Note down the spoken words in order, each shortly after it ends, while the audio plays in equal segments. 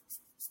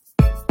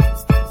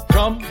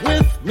Come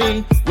with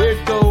me,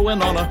 we're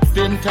going on a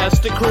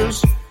fantastic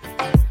cruise.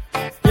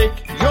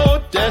 Pick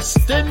your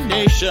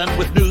destination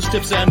with news,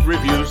 tips, and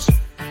reviews.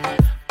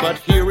 But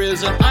here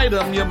is an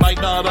item you might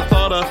not have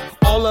thought of.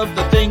 All of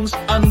the things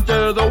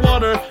under the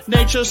water.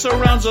 Nature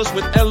surrounds us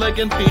with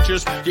elegant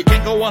features. You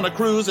can't go on a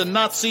cruise and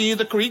not see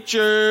the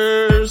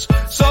creatures.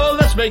 So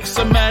let's make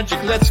some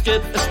magic. Let's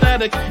get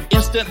ecstatic.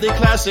 Instantly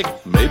classic.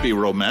 Maybe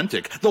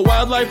romantic. The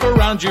wildlife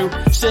around you.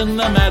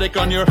 Cinematic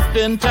on your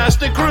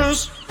fantastic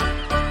cruise.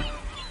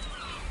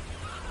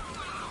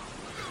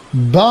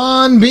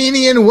 Bon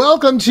Beanie, and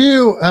welcome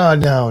to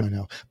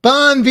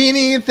Bon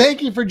Beanie.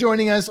 Thank you for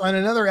joining us on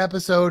another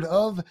episode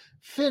of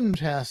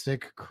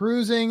Fantastic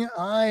Cruising.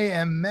 I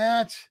am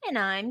Matt. And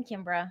I'm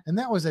Kimbra. And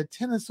that was a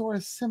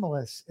Tyrannosaurus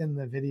similis in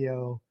the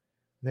video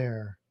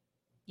there.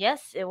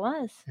 Yes, it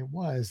was. It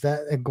was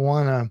that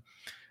iguana.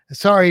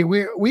 Sorry,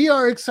 we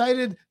are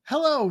excited.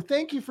 Hello,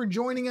 thank you for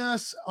joining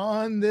us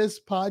on this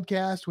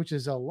podcast, which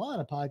is a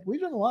lot of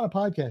We've done a lot of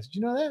podcasts. Did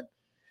you know that?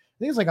 I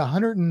think it's like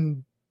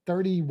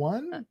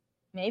 131.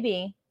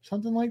 Maybe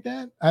something like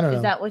that. I don't know.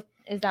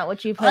 Is that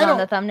what you put on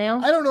the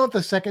thumbnail? I don't know if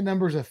the second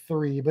number is a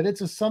 3, but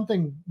it's a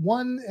something.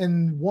 1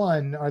 and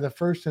 1 are the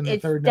first and the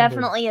third number. It's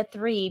definitely a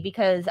 3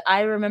 because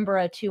I remember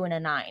a 2 and a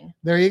 9.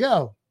 There you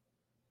go.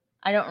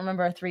 I don't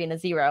remember a 3 and a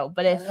 0,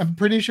 but I'm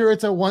pretty sure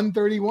it's a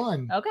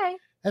 131. Okay.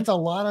 That's a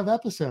lot of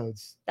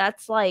episodes.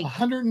 That's like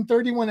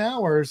 131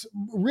 hours,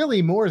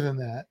 really more than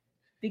that.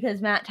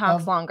 Because Matt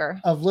talks longer.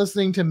 Of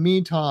listening to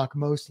me talk,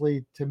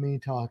 mostly to me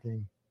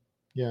talking.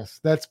 Yes,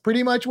 that's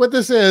pretty much what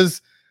this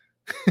is.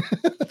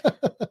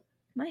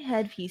 My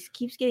headpiece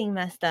keeps getting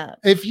messed up.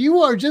 If you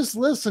are just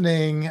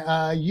listening,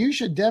 you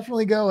should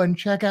definitely go and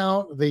check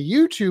out the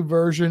YouTube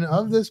version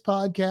of this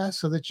podcast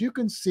so that you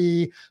can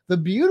see the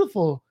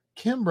beautiful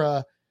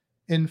Kimbra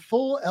in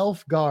full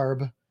elf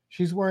garb.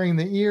 She's wearing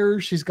the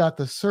ears. She's got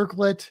the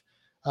circlet.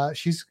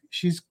 She's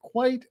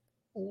quite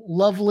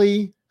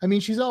lovely. I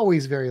mean, she's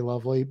always very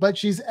lovely, but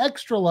she's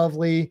extra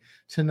lovely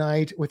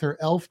tonight with her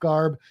elf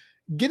garb,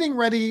 getting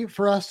ready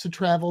for us to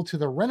travel to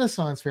the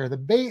Renaissance Fair, the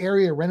Bay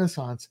Area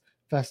Renaissance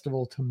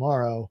Festival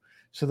tomorrow,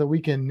 so that we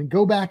can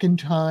go back in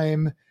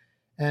time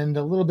and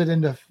a little bit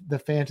into the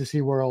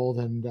fantasy world.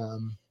 And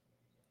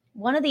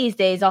one of these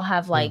days I'll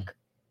have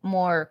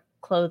more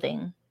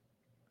clothing.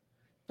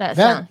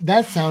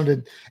 That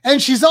sounded,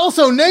 and she's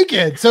also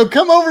naked. So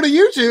come over to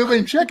YouTube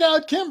and check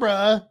out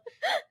Kimbra.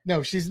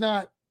 No, she's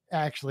not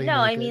actually.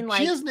 No, naked. I mean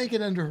she is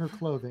naked under her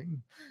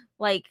clothing.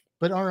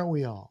 But aren't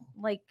we all?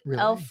 Really?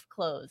 Elf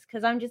clothes,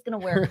 because I'm just gonna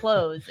wear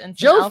clothes and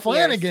Joe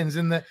Flanagan's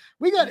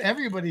we got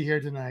everybody here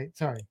tonight.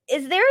 Sorry.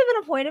 Is there even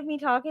a point of me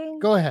talking?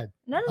 Go ahead.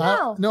 No.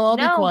 I'll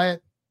be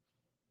quiet.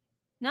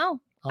 No,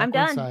 Awkward I'm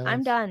done. silence.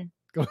 I'm done.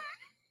 Go.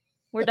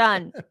 We're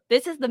done.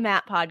 This is the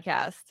Matt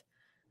podcast.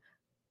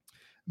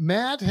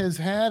 Matt has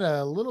had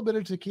a little bit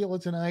of tequila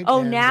tonight.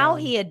 Oh, now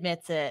he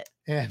admits it.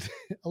 And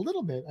a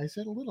little bit. I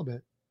said a little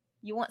bit.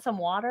 You want some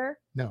water?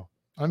 No,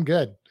 I'm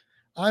good.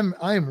 I'm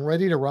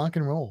ready to rock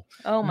and roll.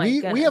 Oh my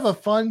goodness. We have a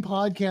fun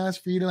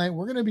podcast for you tonight.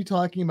 We're going to be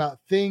talking about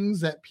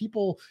things that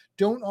people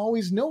don't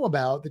always know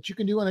about that you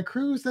can do on a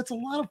cruise. That's a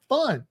lot of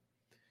fun.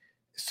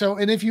 So,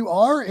 and if you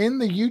are in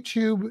the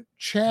YouTube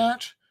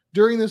chat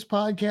during this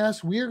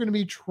podcast, we are going to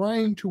be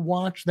trying to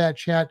watch that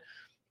chat.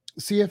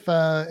 See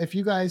if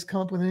you guys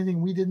come up with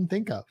anything we didn't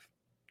think of,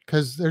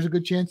 because there's a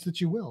good chance that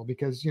you will,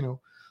 because,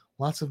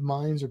 lots of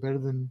minds are better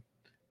than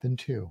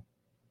 2,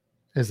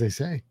 as they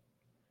say.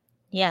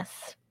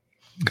 Yes.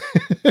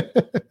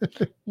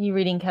 You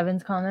reading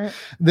Kevin's comment?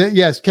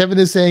 Yes, Kevin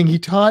is saying he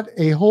taught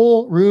a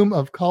whole room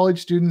of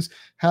college students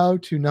how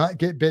to not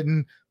get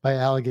bitten by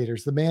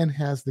alligators. The man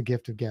has the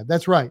gift of gab.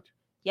 That's right.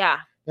 Yeah.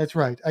 That's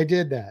right. I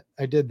did that.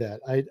 I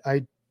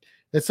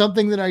that's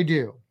something that I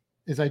do,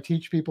 is I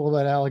teach people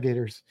about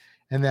alligators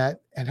and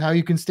how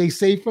you can stay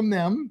safe from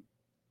them.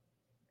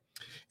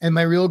 And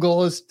my real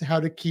goal is how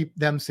to keep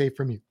them safe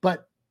from you.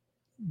 But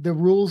the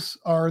rules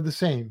are the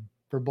same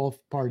for both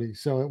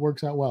parties, so it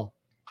works out well.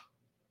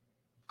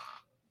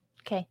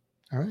 Okay.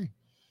 All right.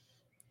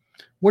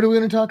 What are we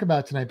going to talk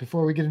about tonight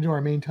before we get into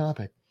our main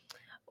topic?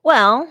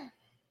 Well,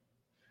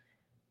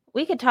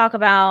 we could talk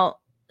about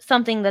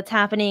something that's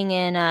happening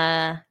in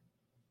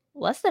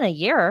less than a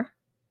year.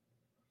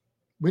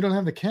 We don't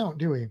have the count,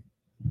 do we?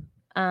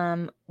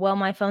 Well,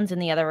 my phone's in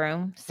the other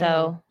room,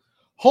 so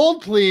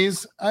hold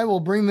please. I will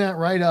bring that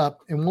right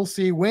up, and we'll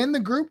see when the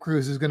group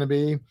cruise is going to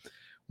be.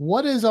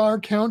 What is our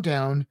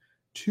countdown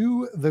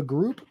to the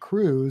group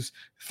cruise?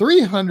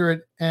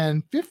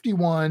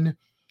 351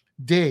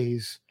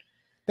 days.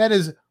 That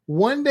is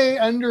 1 day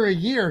under a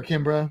year,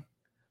 Kimbra.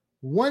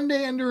 1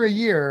 day under a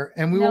year,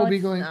 and we will be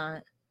going.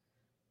 Not.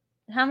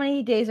 How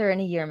many days are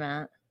in a year,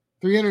 Matt?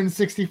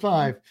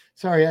 365.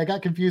 Sorry, I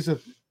got confused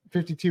with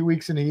 52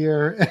 weeks in a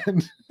year.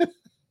 And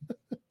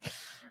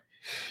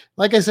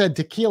like I said,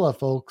 tequila,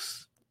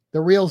 folks,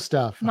 the real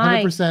stuff.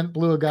 100%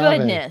 blue agave.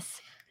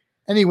 Goodness.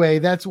 Anyway,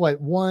 that's what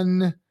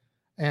 1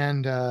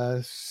 and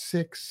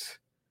 6.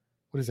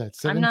 What is that?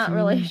 17, I'm not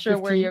really sure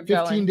 15, where you're 15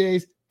 going.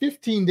 days.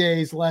 15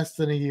 days less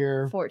than a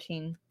year.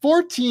 14.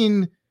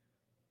 14.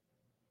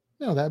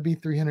 No, that'd be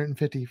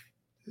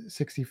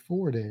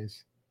 64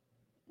 days.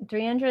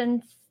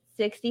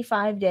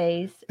 365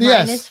 days.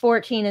 Yes. Minus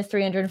 14 is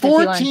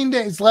 351. 14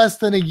 days less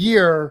than a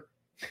year.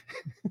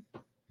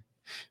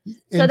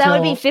 So that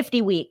would be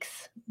 50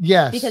 weeks.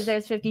 Yes. Because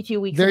there's 52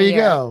 weeks. There in a you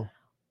year. go.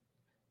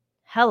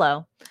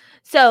 Hello.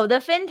 So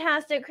the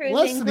Fantastic Less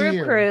Cruising than a Group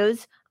year.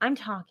 Cruise, I'm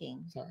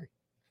talking, Sorry.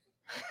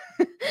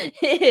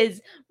 is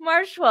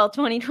March 12th,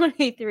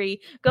 2023,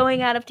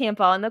 going out of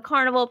Tampa on the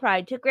Carnival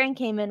Pride to Grand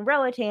Cayman,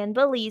 Roatan,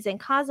 Belize, and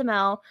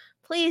Cozumel.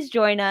 Please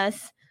join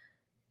us.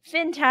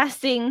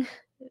 Fantastic.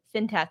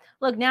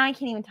 Look, now I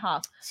can't even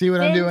talk. See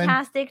what I'm doing?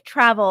 Fantastic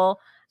travel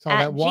It's all at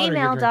that water you're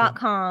drinking.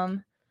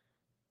 gmail.com.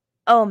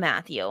 Oh,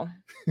 Matthew.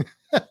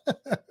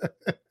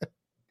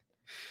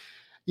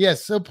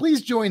 Yes, so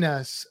please join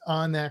us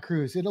on that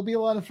cruise. It'll be a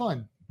lot of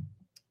fun.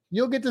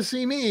 You'll get to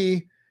see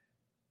me.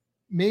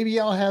 Maybe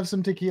I'll have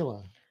some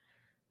tequila.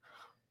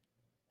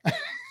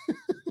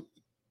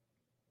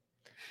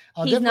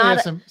 I'll He's definitely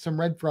not have some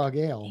Red Frog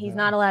Ale. He's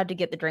not allowed to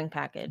get the drink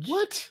package.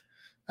 What?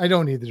 I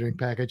don't need the drink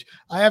package.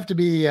 I have to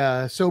be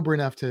sober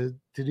enough to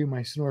do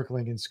my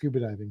snorkeling and scuba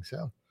diving.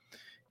 So,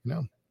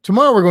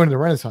 tomorrow we're going to the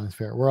Renaissance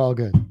Fair. We're all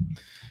good.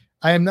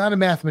 I am not a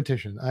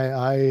mathematician.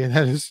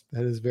 That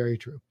is very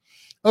true.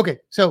 Okay.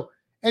 So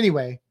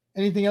anyway,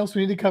 anything else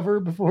we need to cover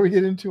before we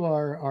get into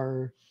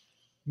our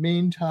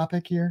main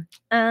topic here?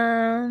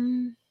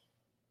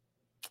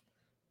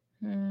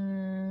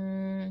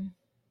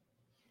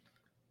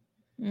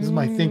 This is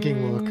my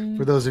thinking look.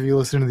 For those of you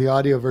listening to the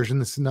audio version,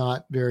 this is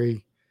not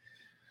very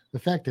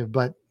effective,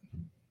 but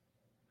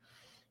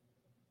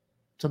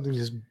something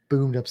just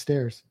boomed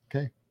upstairs.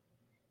 Okay.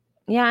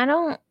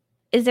 Yeah,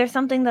 is there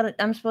something that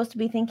I'm supposed to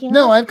be thinking?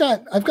 No, of?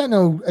 I've got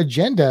no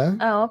agenda.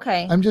 Oh,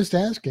 okay. I'm just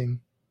asking.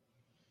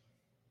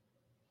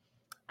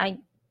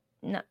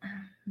 No.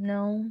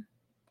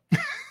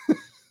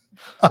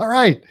 All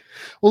right.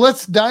 Well,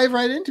 let's dive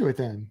right into it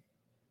then.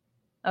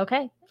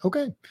 Okay.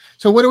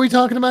 So what are we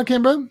talking about,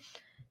 Kimbra?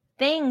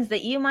 Things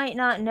that you might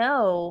not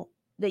know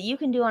that you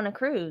can do on a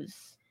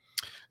cruise.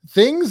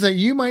 Things that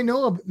you might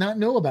not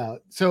know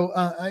about. So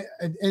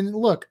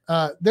look,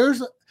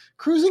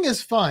 cruising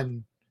is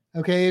fun.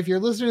 Okay, if you're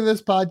listening to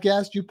this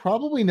podcast, you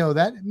probably know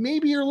that.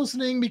 Maybe you're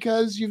listening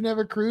because you've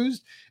never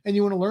cruised and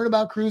you want to learn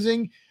about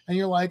cruising, and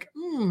you're like,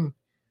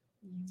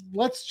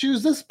 let's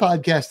choose this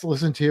podcast to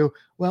listen to.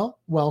 Well,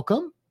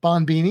 welcome,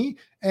 Bonbini,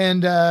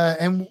 and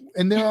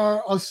there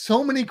are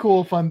so many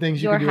cool, fun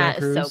things you can do on a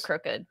cruise. Your hat is so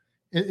crooked.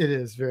 It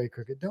is very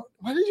crooked.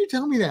 Why did you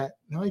tell me that?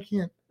 Now I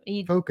can't.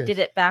 You focus. Did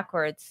it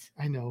backwards.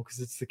 I know, because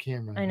it's the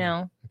camera. I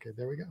know. Okay,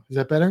 there we go. Is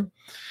that better?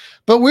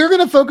 But we're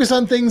going to focus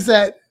on things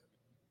that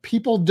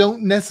people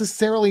don't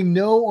necessarily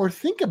know or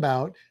think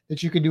about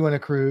that you can do on a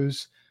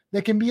cruise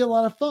that can be a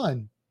lot of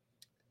fun.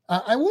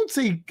 I won't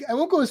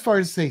go as far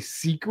as to say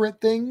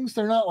secret things.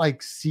 They're not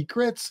like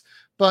secrets,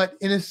 but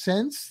in a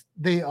sense,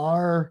 they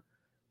are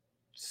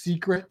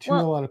secret to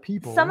a lot of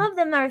people. Some of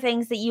them are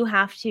things that you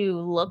have to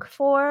look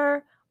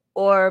for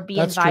or be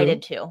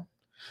invited to.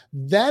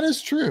 That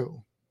is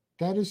true.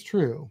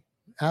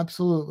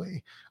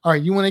 Absolutely. All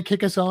right. You want to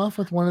kick us off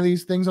with one of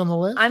these things on the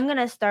list? I'm going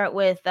to start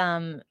with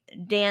Dan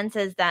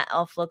says that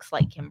elf looks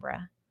like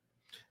Kimbra.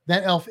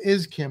 That elf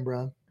is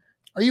Kimbra.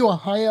 Are you a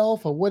high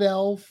elf, a wood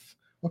elf?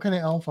 What kind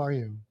of elf are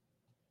you?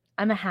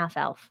 I'm a half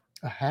elf.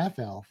 A half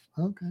elf.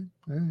 Okay.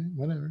 All right.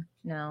 Whatever.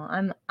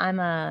 No, I'm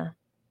a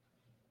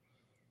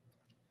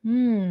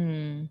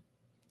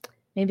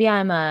maybe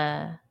I'm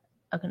an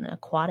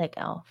aquatic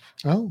elf.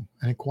 Oh,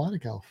 an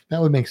aquatic elf.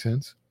 That would make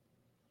sense.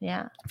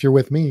 Yeah. If you're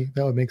with me,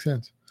 that would make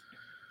sense.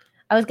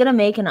 I was going to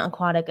make an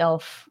aquatic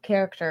elf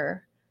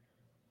character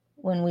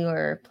when we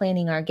were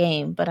planning our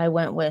game, but I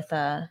went with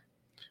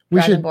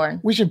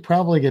Dragonborn. We should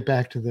probably get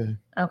back to the...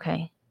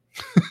 Okay.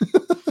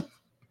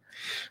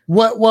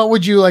 What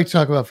would you like to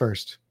talk about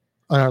first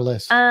on our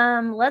list?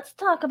 Let's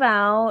talk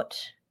about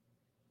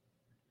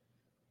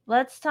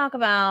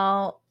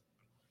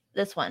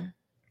this one.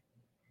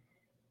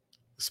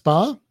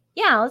 Spa?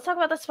 Yeah, let's talk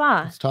about the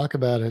spa. Let's talk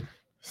about it.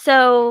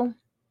 So,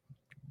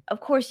 of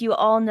course, you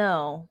all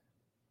know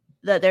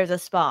that there's a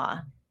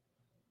spa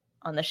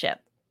on the ship.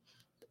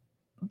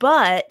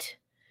 But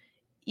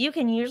you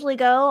can usually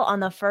go on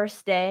the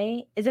first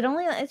day.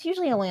 It's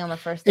usually only on the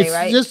first day,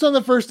 right? It's just on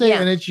the first day, yeah.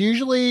 And it's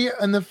usually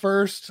in the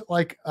first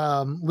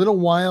little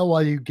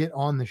while you get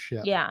on the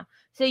ship. Yeah.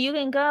 So you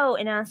can go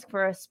and ask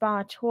for a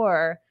spa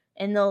tour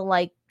and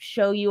they'll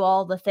show you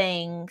all the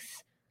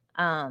things.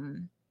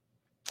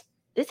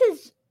 This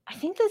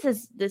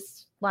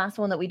last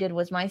one that we did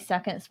was my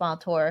second spa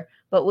tour,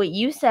 but what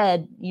you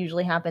said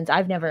usually happens,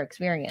 I've never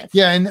experienced.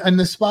 Yeah, and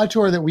the spa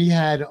tour that we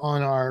had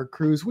on our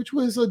cruise, which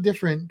was a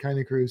different kind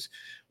of cruise,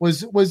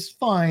 was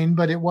fine,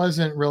 but it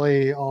wasn't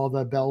really all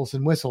the bells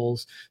and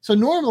whistles. So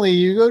normally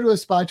you go to a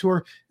spa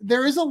tour,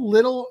 there is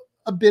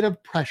a bit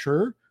of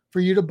pressure for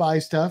you to buy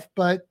stuff,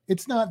 but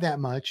it's not that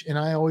much. And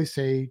I always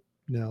say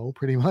no,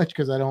 pretty much,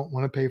 because I don't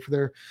want to pay for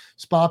their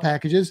spa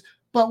packages.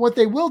 But what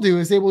they will do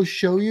is they will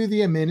show you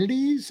the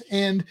amenities.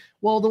 And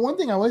well, the one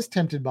thing I was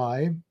tempted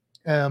by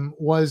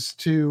was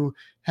to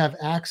have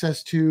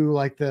access to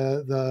like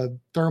the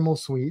thermal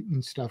suite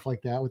and stuff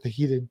like that with the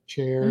heated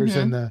chairs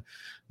and the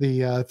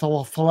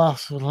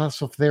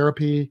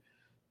thalassotherapy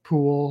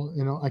pool.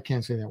 You know, I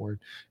can't say that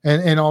word,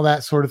 and all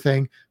that sort of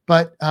thing.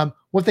 But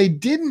what they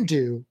didn't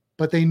do,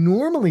 but they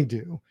normally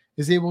do,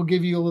 is they will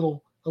give you a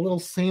little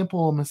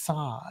sample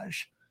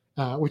massage.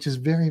 Which is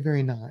very,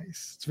 very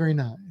nice. It's very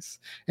nice.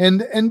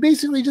 And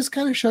basically just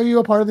kind of show you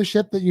a part of the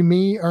ship that you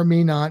may or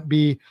may not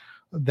be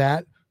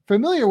that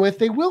familiar with.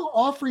 They will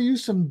offer you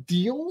some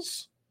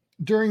deals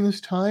during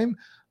this time,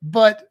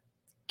 but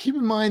keep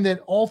in mind that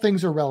all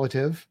things are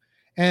relative,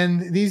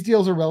 and these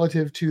deals are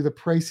relative to the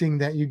pricing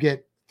that you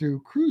get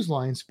through cruise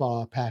line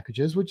spa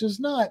packages, which is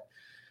not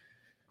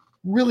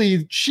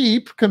really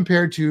cheap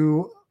compared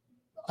to,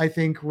 I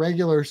think,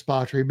 regular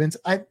spa treatments.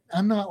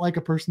 I'm not like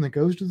a person that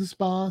goes to the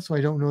spa, so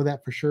I don't know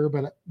that for sure.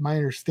 But my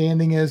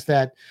understanding is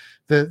that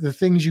the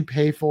things you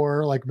pay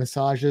for, like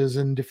massages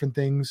and different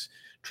things,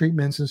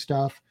 treatments and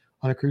stuff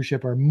on a cruise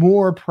ship, are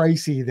more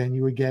pricey than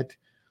you would get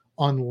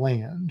on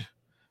land.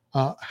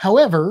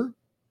 However,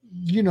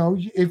 you know,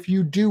 if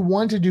you do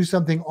want to do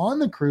something on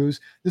the cruise,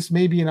 this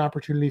may be an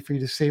opportunity for you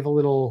to save a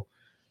little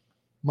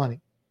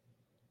money.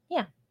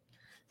 Yeah.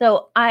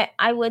 So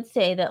I would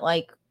say that,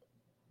 like,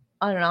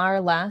 on our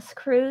last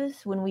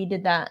cruise, when we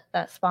did that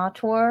spa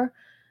tour,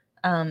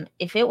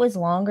 if it was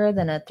longer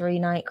than a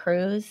 3-night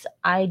cruise,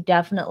 I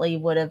definitely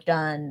would have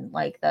done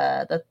like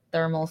the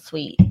thermal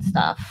suite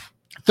stuff.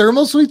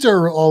 Thermal suites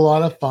are a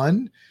lot of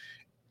fun,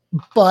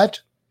 but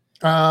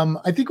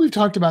I think we've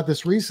talked about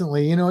this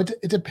recently. You know,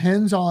 it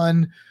depends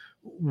on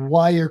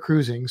why you're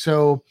cruising.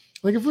 So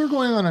like if we're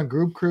going on a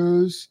group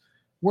cruise,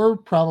 we're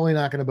probably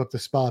not going to book the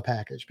spa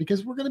package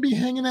because we're going to be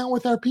hanging out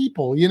with our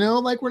people, you know,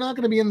 like we're not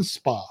going to be in the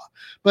spa.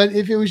 But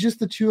if it was just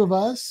the two of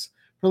us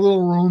for a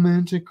little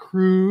romantic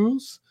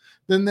cruise,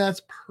 then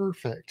that's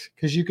perfect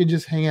because you can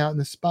just hang out in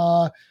the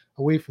spa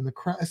away from the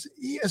crowd,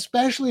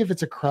 especially if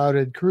it's a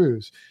crowded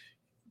cruise.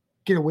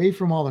 Get away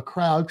from all the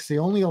crowd because they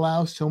only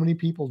allow so many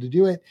people to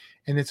do it.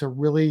 And it's a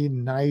really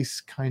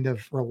nice kind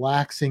of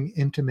relaxing,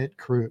 intimate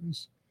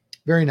cruise.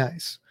 Very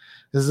nice.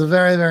 This is a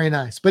very, very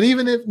nice. But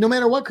even if, no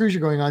matter what cruise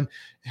you're going on,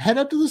 head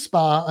up to the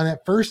spa on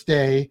that first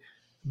day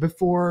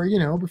before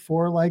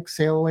like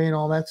sail away and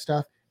all that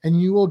stuff.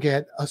 And you will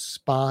get a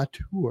spa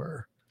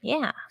tour.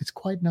 Yeah. It's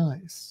quite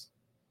nice.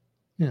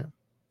 Yeah.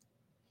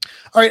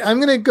 All right, I'm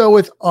going to go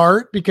with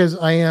art because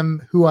I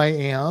am who I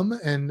am.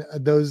 And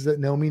those that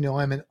know me know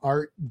I'm an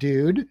art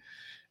dude.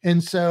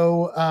 And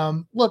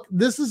so, look,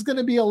 this is going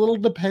to be a little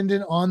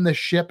dependent on the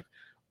ship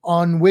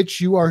on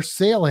which you are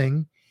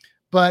sailing.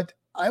 But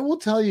I will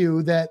tell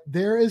you that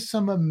there is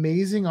some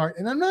amazing art.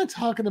 And I'm not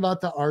talking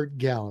about the art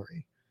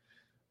gallery.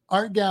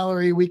 Art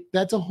gallery,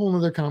 that's a whole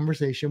other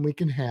conversation we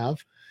can have.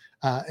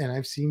 And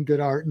I've seen good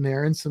art in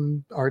there and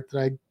some art that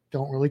I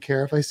don't really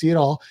care if I see it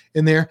all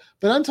in there.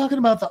 But I'm talking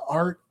about the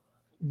art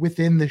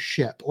within the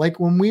ship.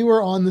 Like when we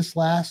were on this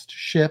last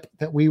ship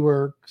that we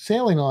were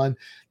sailing on,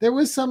 there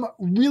was some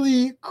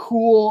really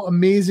cool,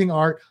 amazing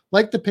art,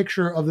 like the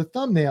picture of the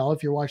thumbnail,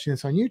 if you're watching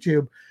this on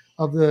YouTube,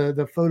 of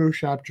the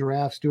Photoshop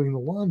giraffes doing the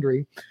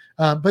laundry.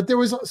 But there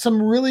was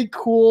some really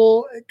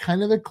cool,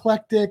 kind of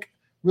eclectic,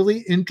 really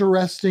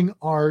interesting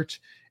art.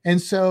 And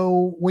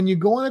so when you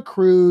go on a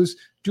cruise,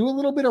 do a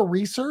little bit of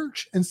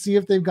research and see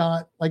if they've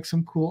got like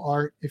some cool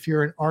art. If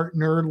you're an art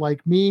nerd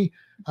like me,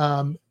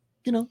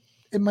 you know,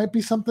 it might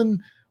be something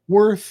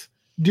worth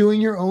doing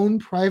your own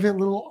private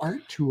little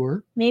art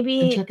tour.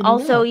 Maybe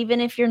also,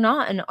 even if you're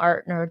not an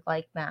art nerd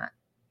like Matt,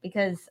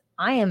 because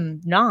I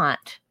am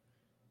not,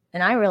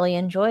 and I really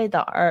enjoyed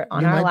the art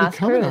on our last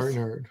cruise. You might become an art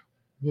nerd,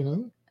 you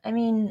know? I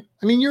mean,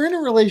 you're in a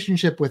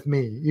relationship with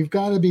me. You've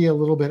got to be a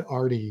little bit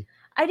arty.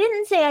 I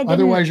didn't say I didn't.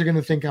 Otherwise, you're going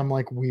to think I'm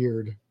like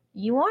weird.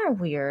 You are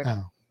weird.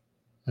 Oh,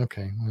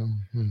 okay. Well,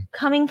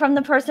 coming from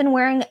the person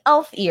wearing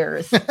elf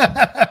ears.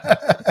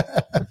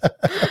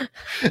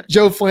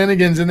 Joe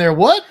Flanagan's in there.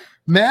 What?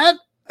 Matt?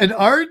 An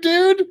art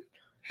dude?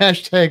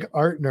 Hashtag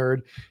art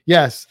nerd.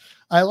 Yes.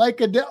 I like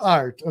the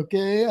art.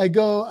 Okay.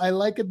 I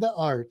like the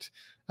art.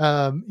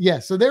 Yeah.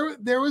 So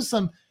there was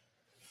some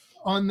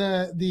on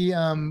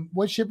the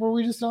what ship were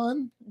we just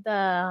on?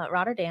 The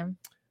Rotterdam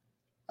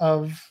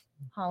of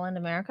Holland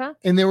America.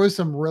 And there was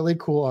some really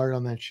cool art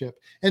on that ship.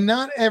 And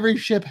not every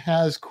ship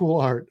has cool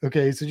art.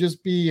 Okay. So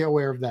just be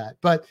aware of that.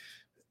 But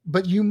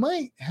you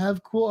might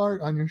have cool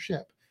art on your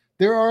ship.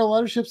 There are a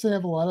lot of ships that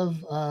have a lot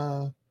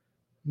of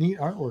neat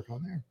artwork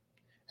on there.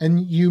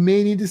 And you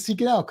may need to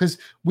seek it out because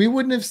we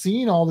wouldn't have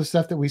seen all the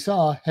stuff that we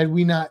saw had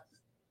we not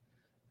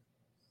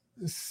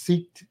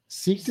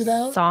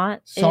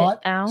sought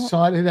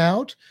it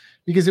out,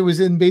 because it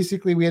was in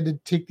basically we had to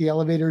take the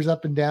elevators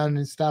up and down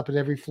and stop at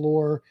every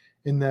floor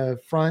in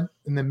the front,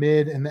 in the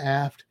mid, and the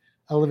aft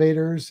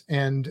elevators.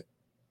 And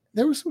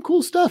there was some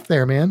cool stuff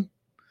there, man.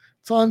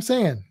 That's all I'm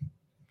saying.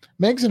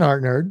 Meg's an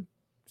art nerd.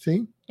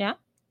 See? Yeah.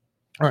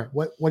 All right.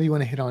 What do you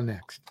want to hit on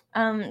next?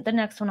 The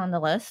next one on the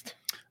list.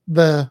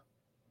 The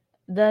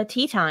the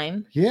tea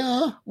time,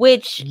 Yeah.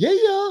 which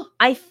Yeah.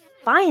 I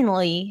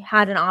finally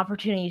had an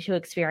opportunity to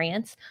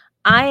experience.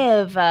 I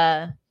have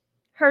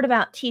heard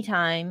about tea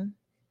time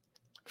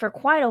for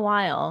quite a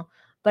while,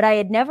 but I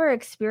had never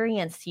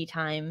experienced tea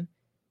time,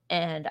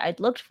 and I'd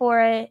looked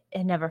for it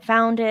and never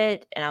found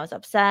it, and I was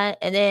upset.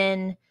 And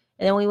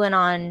then we went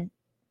on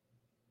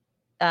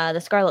the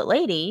Scarlet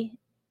Lady,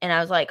 and I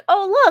was like,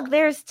 oh, look,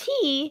 there's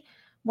tea.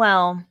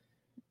 Well,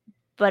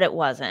 but it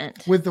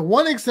wasn't. With the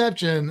one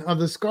exception of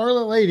the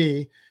Scarlet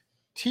Lady,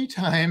 tea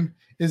time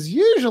is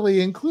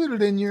usually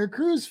included in your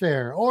cruise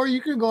fare. Or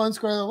you can go on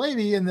Scarlet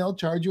Lady and they'll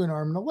charge you an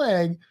arm and a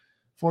leg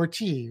for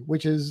tea,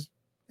 which is,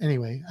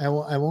 anyway, I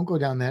won't go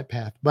down that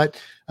path.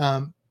 But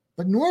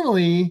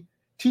normally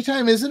tea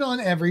time isn't on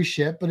every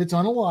ship, but it's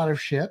on a lot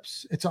of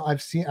ships.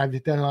 I've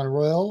done it on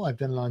Royal, I've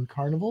done it on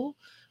Carnival.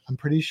 I'm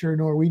pretty sure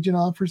Norwegian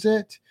offers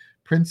it.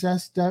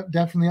 Princess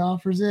definitely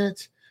offers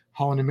it.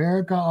 Holland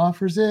America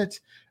offers it.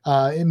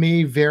 It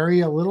may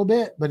vary a little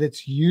bit, but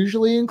it's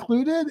usually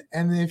included.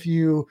 And if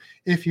you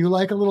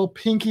like a little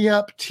pinky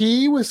up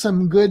tea with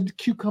some good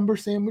cucumber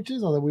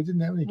sandwiches, although we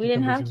didn't have any,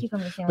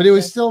 cucumber sandwiches, but it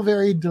was still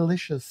very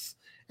delicious,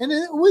 and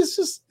it was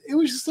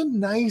just a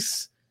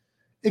nice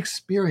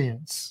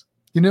experience.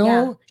 You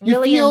know, you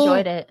really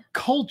enjoyed it.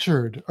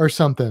 Cultured or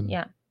something.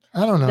 Yeah.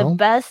 I don't know. The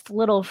best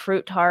little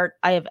fruit tart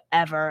I have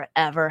ever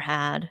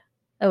had.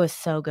 It was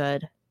so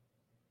good.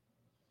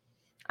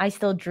 I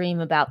still dream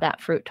about that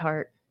fruit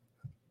tart.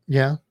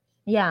 Yeah.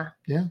 Yeah.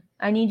 Yeah.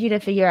 I need you to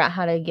figure out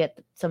how to get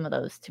some of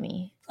those to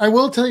me. I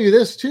will tell you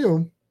this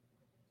too.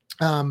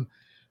 One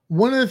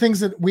of the things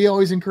that we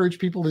always encourage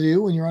people to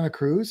do when you're on a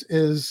cruise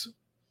is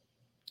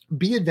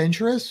be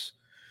adventurous,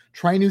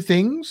 try new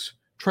things,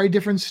 try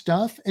different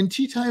stuff. And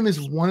tea time is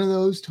one of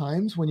those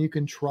times when you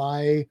can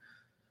try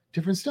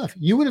different stuff.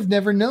 You would have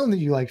never known that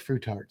you liked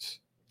fruit tarts.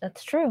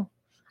 That's true.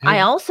 And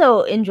I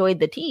also enjoyed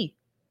the tea.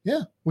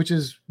 Yeah, which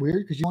is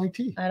weird because you don't like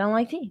tea. I don't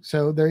like tea.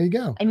 So there you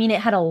go. I mean, it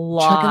had a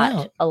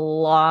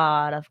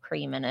lot of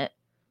cream in it.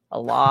 A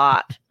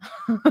lot.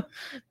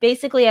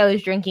 Basically, I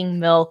was drinking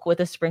milk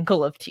with a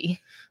sprinkle of tea.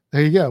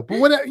 There you go. But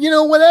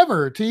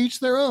whatever, to each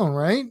their own,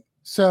 right?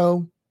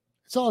 So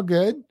it's all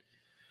good.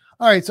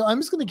 All right, so I'm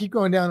just going to keep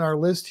going down our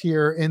list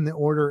here in the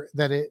order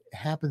that it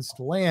happens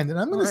to land. And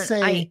I'm going to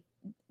say...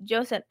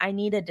 Joe said, I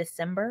need a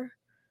December.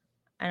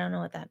 I don't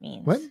know what that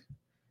means. What?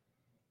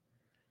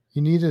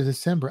 You need a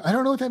December. I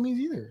don't know what that means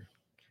either.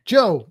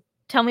 Joe.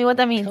 Tell me what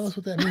that means. Tell us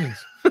what that means.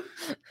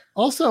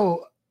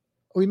 Also,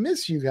 we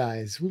miss you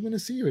guys. We're going to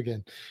see you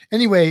again.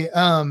 Anyway,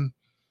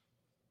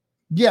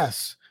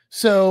 yes.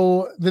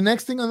 So the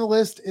next thing on the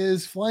list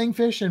is flying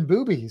fish and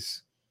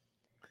boobies.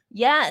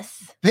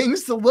 Yes.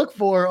 Things to look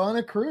for on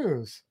a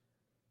cruise.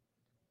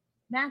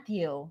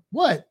 Matthew.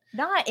 What?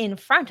 Not in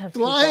front of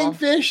flying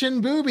people. Fish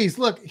and boobies.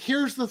 Look,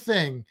 here's the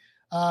thing.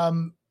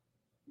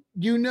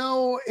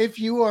 If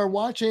you are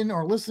watching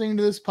or listening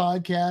to this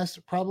podcast,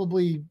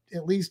 probably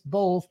at least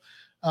both,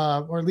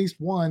 or at least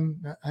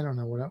one, I don't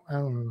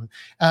know.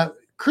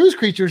 Cruise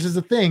creatures is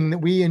a thing that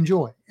we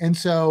enjoy. And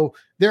so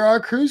there are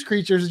cruise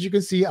creatures that you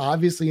can see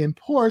obviously in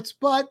ports,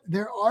 but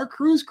there are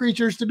cruise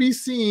creatures to be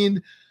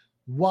seen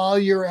while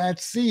you're at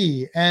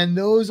sea. And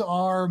those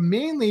are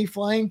mainly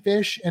flying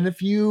fish and a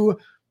few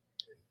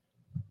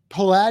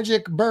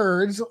pelagic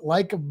birds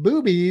like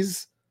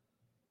boobies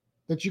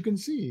that you can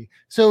see.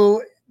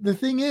 So the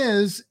thing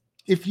is,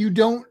 if you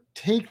don't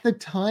take the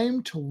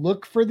time to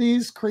look for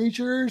these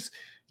creatures,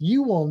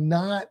 you will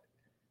not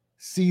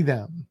see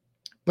them.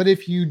 But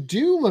if you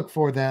do look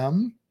for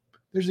them,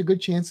 there's a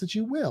good chance that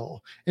you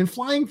will. And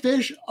flying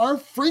fish are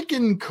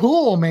freaking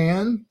cool,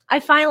 man. I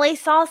finally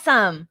saw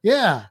some.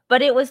 Yeah.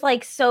 But it was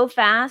like so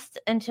fast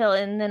and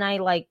then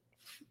I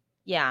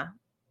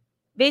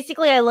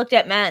basically I looked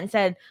at Matt and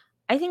said,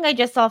 I think I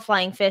just saw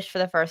flying fish for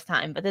the first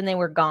time, but then they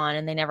were gone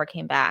and they never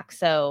came back.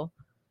 So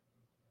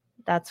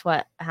that's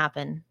what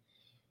happened.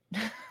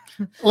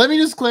 Let me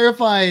just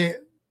clarify.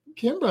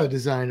 Kimbra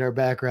designed our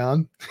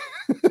background.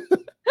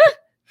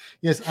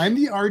 Yes, I'm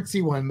the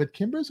artsy one, but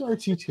Kimbra's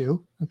artsy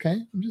too. Okay,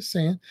 I'm just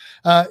saying.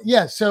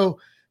 So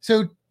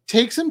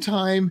take some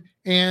time.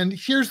 And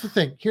here's the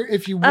thing. Here,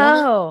 if you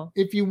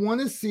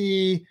want to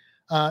see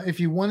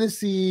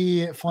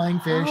flying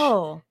fish,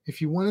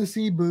 if you want to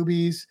see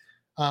boobies,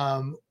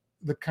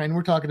 the kind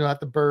we're talking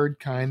about, the bird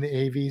kind, the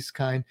aves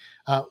kind,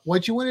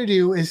 what you want to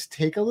do is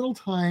take a little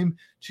time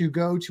to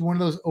go to one of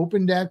those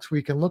open decks where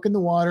you can look in the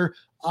water.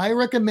 I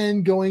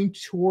recommend going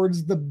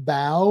towards the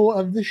bow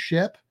of the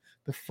ship,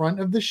 the front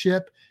of the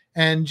ship,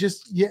 and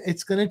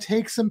it's going to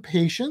take some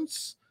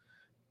patience,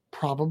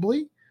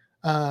 probably,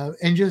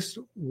 and just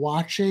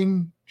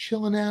watching,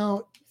 chilling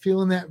out,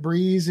 feeling that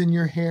breeze in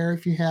your hair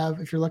if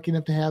you're lucky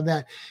enough to have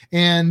that,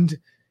 and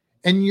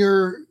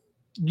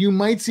you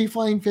might see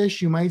flying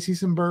fish, you might see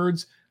some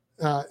birds.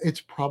 It's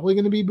probably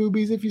going to be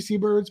boobies if you see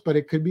birds, but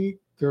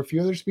there are a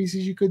few other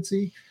species you could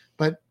see.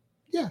 But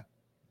yeah,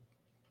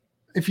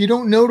 if you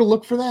don't know to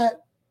look for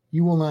that,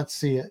 you will not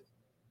see it.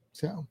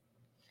 So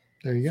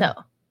there you go.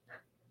 So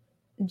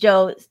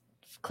Joe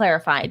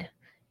clarified.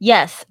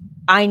 Yes,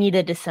 I need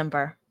a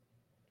December.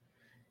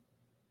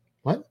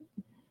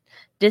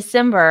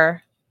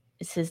 December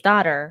is his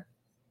daughter,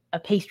 a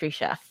pastry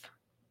chef.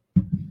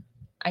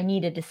 I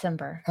need a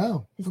December.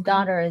 Oh. His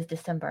daughter is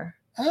December.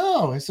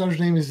 Oh, his daughter's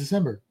name is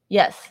December.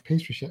 Yes.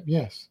 Pastry chef,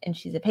 yes. And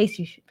she's a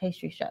pastry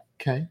chef.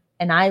 Okay.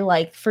 And I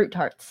like fruit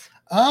tarts.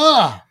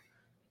 Ah.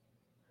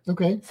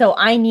 Okay. So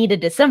I need a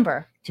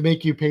December. To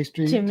make you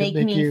pastry. To make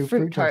me you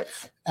fruit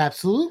tarts.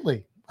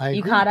 Absolutely. I You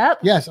agree. caught up?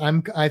 Yes,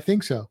 I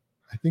think so.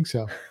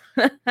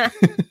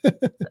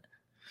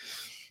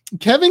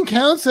 Kevin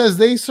Count says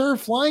they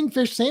serve flying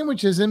fish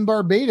sandwiches in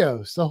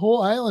Barbados. The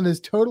whole island is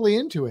totally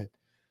into it.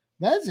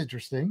 That's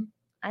interesting.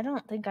 I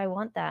don't think I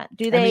want that.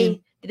 Do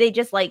they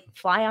just like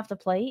fly off the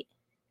plate?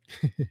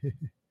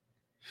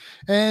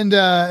 And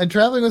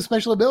traveling with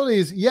special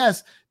abilities,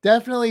 yes,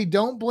 definitely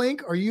don't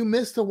blink or you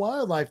miss the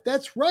wildlife.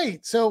 That's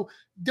right. So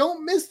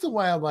don't miss the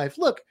wildlife.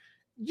 Look,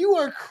 you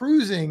are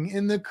cruising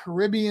in the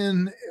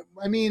Caribbean.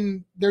 I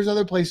mean, there's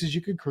other places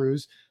you could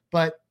cruise,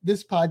 but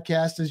this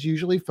podcast is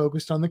usually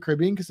focused on the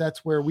Caribbean because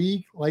that's where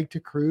we like to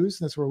cruise.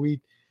 That's where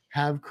we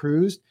have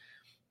cruised.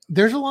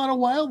 There's a lot of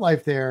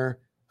wildlife there.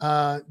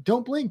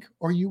 Don't blink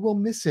or you will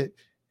miss it.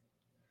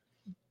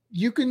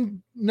 You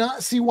can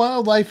not see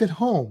wildlife at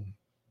home.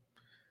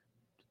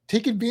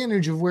 Take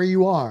advantage of where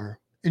you are.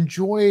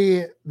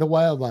 Enjoy the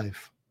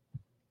wildlife.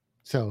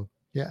 So,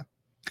 yeah.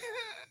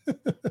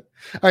 All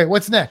right,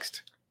 what's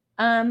next?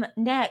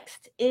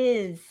 Next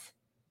is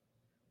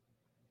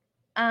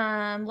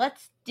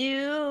let's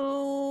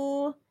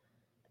do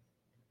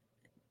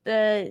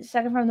the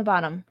second from the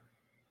bottom.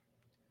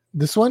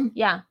 This one?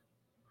 Yeah.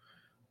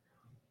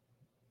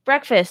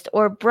 Breakfast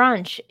or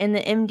brunch in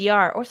the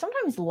MDR, or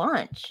sometimes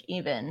lunch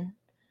even.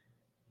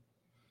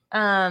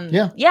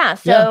 Yeah.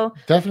 So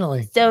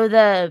definitely. So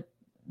the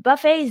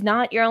buffet is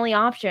not your only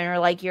option, or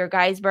like your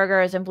Guy's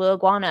Burgers and Blue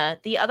Iguana.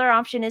 The other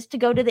option is to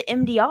go to the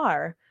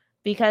MDR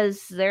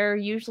because they're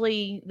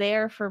usually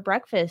there for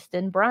breakfast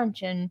and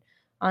brunch, and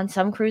on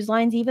some cruise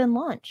lines, even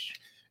lunch.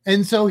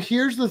 And so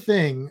here's the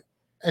thing,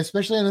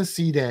 especially on a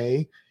sea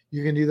day,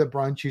 you can do the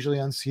brunch usually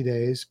on sea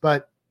days,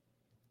 but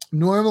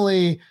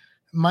normally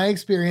my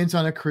experience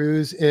on a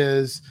cruise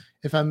is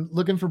if I'm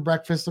looking for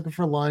breakfast, looking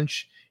for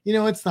lunch, you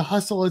know, it's the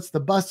hustle, it's the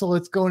bustle,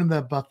 it's going to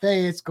the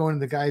buffet, it's going to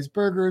the Guy's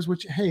Burgers,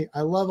 which, hey,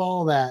 I love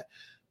all that.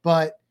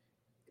 But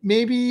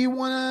maybe you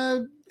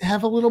want to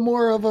have a little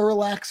more of a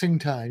relaxing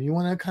time. You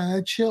want to kind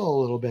of chill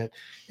a little bit.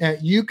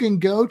 You can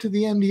go to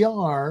the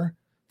MDR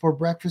for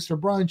breakfast or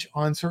brunch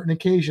on certain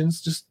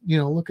occasions. Just, you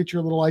know, look at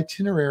your little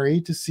itinerary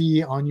to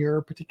see on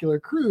your particular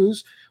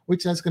cruise,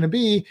 which that's going to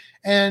be,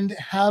 and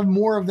have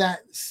more of that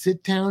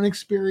sit down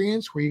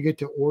experience where you get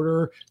to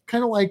order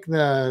kind of like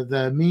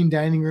the main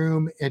dining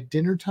room at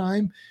dinner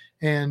time.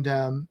 And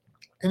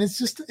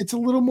it's a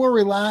little more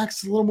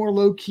relaxed, a little more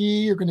low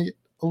key. You're going to get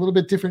a little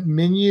bit different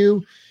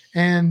menu,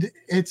 and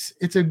it's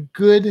a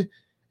good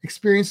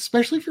experience,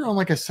 especially if you're on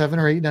like a 7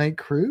 or 8 night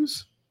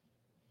cruise.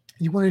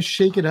 You want to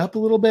shake it up a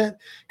little bit,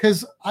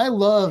 because I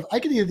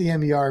could eat at the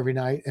MDR every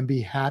night and be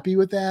happy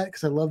with that,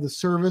 because I love the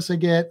service I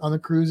get on the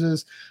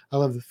cruises. I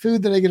love the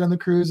food that I get on the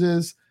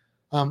cruises.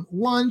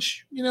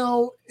 Lunch, you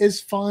know,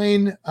 is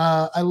fine.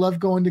 I love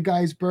going to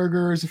Guy's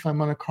Burgers if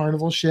I'm on a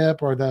Carnival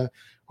ship, or the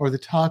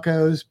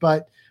tacos.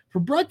 But for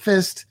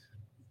breakfast,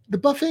 the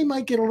buffet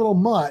might get a little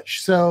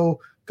much. So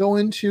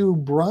going to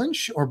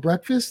brunch or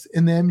breakfast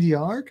in the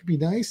MDR could be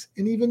nice,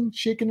 and even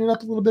shaking it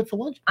up a little bit for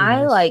lunch.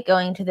 I like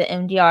going to the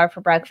MDR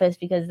for breakfast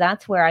because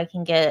that's where I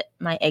can get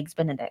my Eggs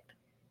Benedict.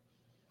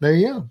 There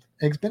you go.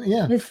 Eggs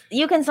Benedict, yeah.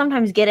 You can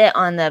sometimes get it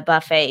on the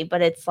buffet,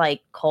 but it's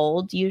like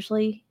cold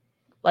usually.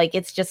 Like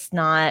it's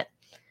not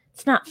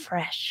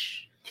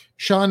fresh.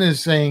 Sean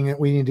is saying that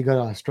we need to go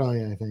to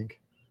Australia, I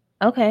think.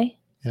 Okay.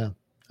 Yeah,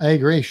 I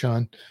agree,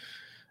 Sean.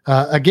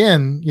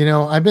 Again, you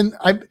know,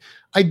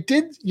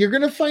 you're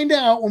going to find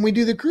out when we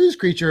do the Cruise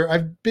Creature.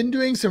 I've been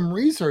doing some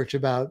research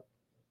about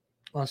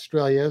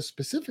Australia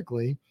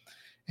specifically.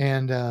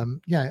 And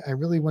I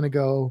really want to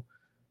go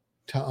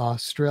to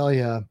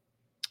Australia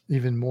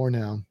even more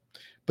now.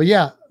 But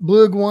yeah,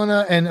 Blue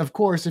Iguana. And of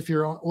course, if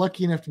you're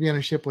lucky enough to be on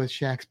a ship with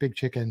Shaq's Big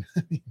Chicken,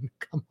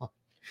 come on.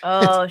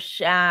 Oh,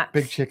 Shaq's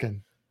Big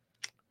Chicken.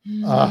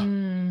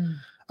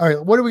 All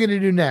right, what are we going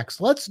to do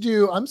next? I'm just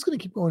going to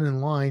keep going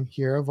in line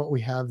here of what we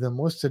have them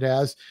listed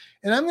as.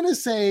 And I'm going to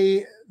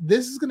say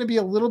this is going to be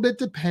a little bit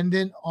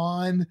dependent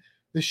on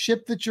the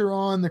ship that you're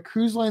on, the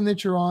cruise line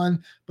that you're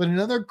on. But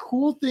another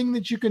cool thing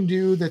that you can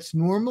do that's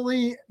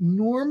normally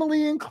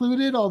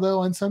included, although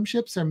on some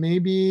ships there may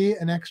be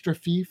an extra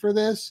fee for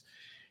this,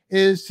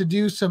 is to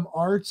do some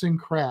arts and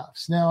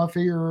crafts. Now, if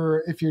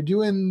you're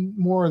doing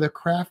more of the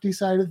crafty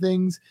side of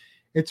things,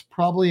 it's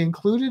probably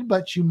included,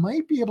 but you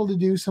might be able to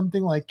do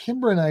something like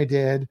Kimbra and I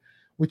did,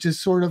 which is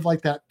sort of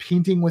like that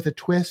painting with a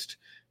twist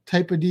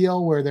type of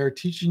deal where they're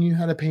teaching you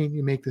how to paint.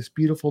 You make this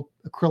beautiful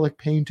acrylic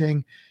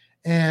painting.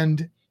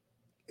 And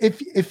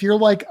if you're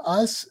like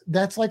us,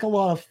 that's like a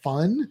lot of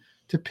fun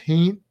to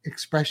paint,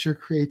 express your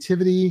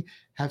creativity,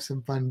 have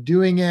some fun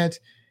doing it.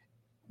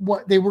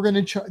 what they were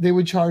going to they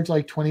would charge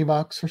like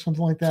 $20 or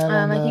something like that.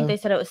 I think they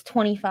said it was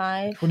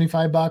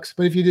 $25.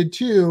 But if you did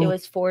two, it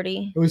was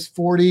 40. It was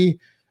 40.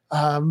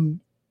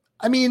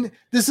 I mean,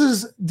 this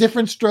is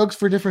different strokes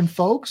for different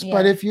folks,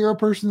 but if you're a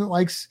person that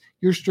likes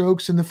your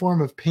strokes in the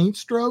form of paint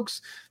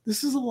strokes,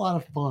 this is a lot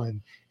of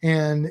fun.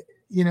 And,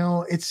 you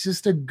know, it's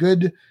just a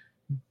good,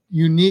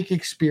 unique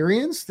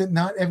experience that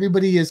not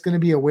everybody is going to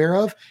be aware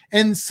of.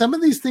 And some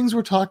of these things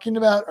we're talking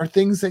about are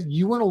things that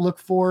you want to look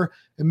for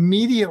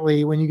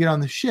immediately when you get on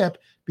the ship,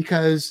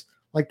 because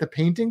like the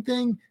painting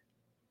thing,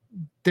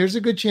 there's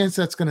a good chance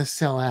that's going to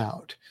sell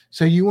out.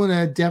 So you want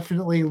to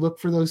definitely look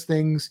for those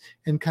things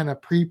and kind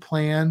of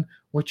pre-plan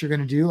what you're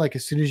going to do. Like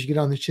as soon as you get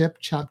on the ship,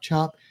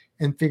 chop,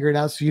 and figure it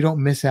out so you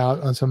don't miss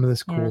out on some of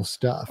this cool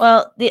stuff.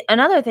 Well,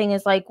 another thing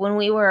is like when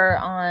we were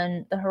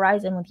on the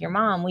Horizon with your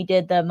mom, we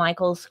did the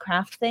Michael's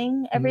craft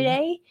thing every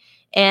day.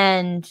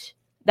 And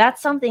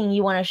that's something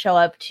you want to show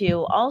up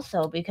to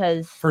also,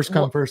 because first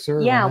come, first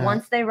serve. Yeah.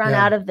 Once they run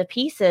out of the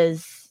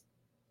pieces,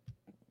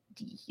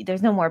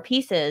 there's no more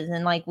pieces.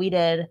 And like we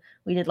did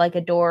like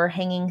a door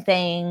hanging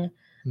thing.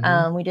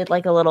 We did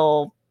like a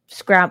little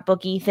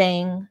scrapbooky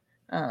thing.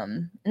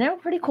 And they were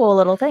pretty cool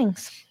little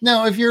things.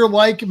 Now, if you're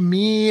like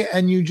me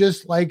and you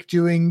just like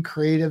doing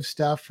creative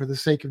stuff for the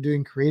sake of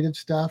doing creative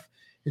stuff,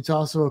 it's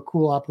also a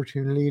cool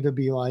opportunity to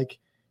be like,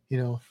 you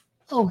know,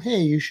 oh, hey,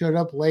 you showed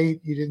up late.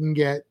 You didn't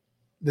get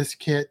this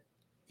kit.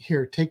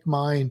 Here, take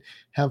mine,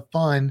 have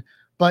fun.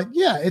 But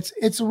yeah,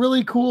 it's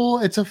really cool.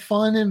 It's a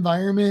fun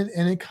environment,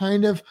 and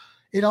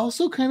it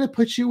also kind of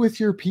puts you with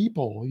your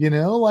people, you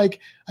know, like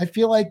I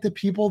feel like the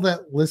people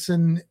that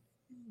listen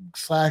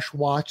 /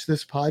 watch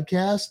this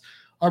podcast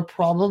are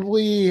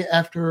probably,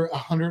 after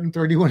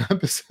 131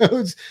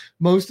 episodes,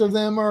 most of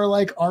them are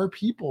like our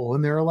people,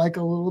 and they're like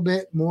a little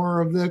bit more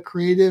of the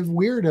creative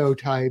weirdo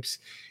types,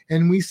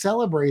 and we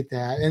celebrate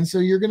that. And so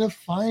you're going to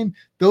find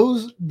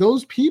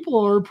those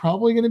people are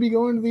probably going to be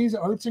going to these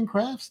arts and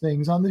crafts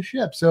things on the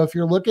ship. So if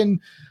you're looking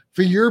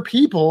for your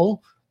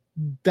people,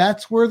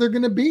 that's where they're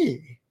going to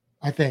be.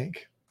 I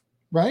think,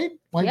 right?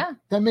 Like,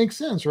 that makes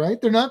sense, right?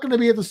 They're not going to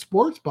be at the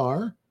sports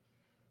bar,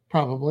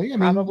 probably. I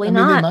mean, not. They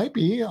might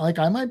be. Like,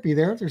 I might be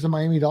there if there's a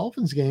Miami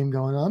Dolphins game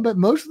going on, but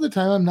most of the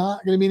time, I'm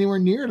not going to be anywhere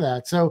near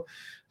that. So,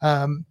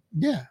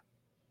 yeah.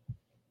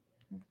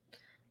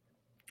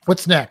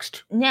 What's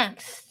next?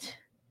 Next,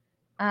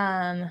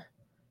 I'm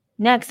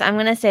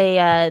going to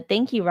say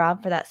thank you,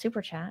 Rob, for that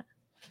super chat.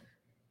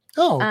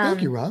 Oh,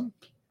 thank you, Rob.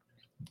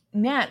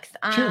 Next,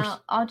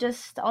 I'll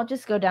just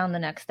go down the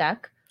next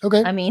deck.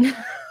 Okay. I mean,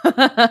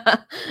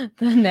 the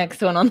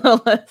next one on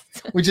the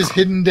list, which is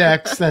Hidden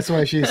Decks. That's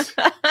why she's.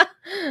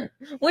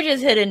 Which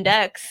is Hidden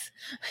Decks.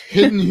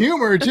 Hidden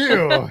humor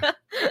too.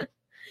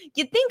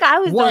 You'd think I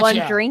was the one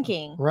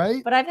drinking,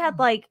 right? But I've had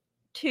like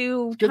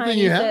 2 Good tiny thing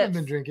you sips. haven't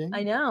been drinking.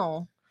 I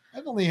know.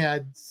 I've only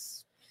had.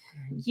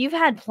 You've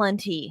had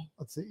plenty.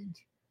 Let's see.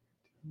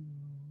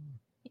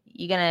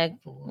 You're gonna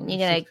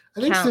I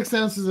think 6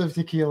 ounces of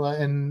tequila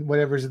and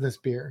whatever's in this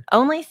beer.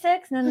 Only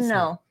 6?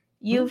 No.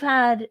 You've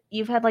had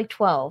like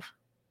 12.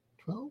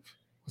 12?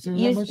 Was there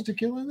that much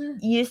tequila in there?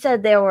 You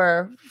said there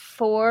were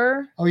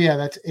 4. Oh yeah,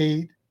 that's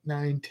 8,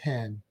 9,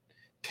 10.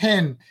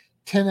 10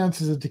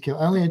 ounces of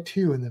tequila. I only had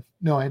 2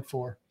 I had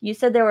 4. You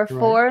said there were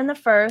 4 in the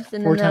first,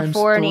 and then there were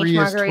 4 in each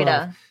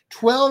margarita.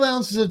 12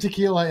 ounces of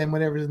tequila and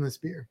whatever's in this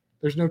beer.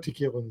 There's no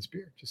tequila in this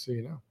beer, just so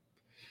you know.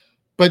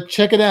 But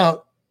check it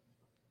out.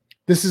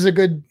 This is a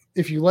good,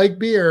 if you like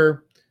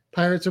beer,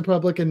 Pirates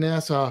Republic in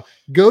Nassau,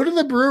 go to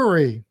the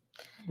brewery.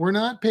 We're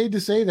not paid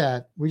to say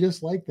that. We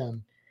just like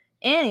them.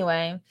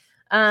 Anyway,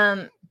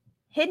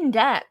 hidden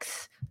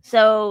decks.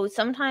 So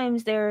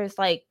sometimes there's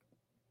like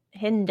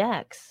hidden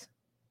decks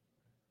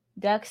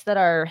that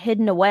are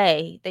hidden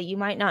away that you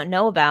might not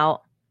know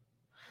about.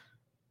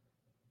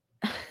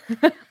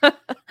 You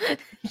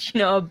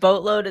know, a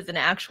boatload is an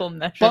actual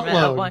measurement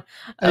of wine.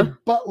 A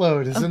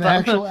buttload is an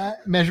actual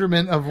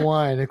measurement of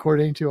wine,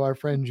 according to our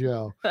friend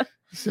Joe.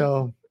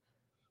 So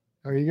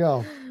there you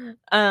go.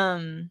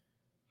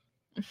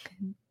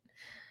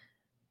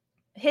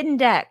 Hidden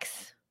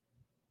decks.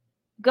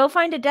 Go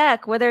find a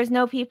deck where there's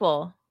no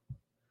people.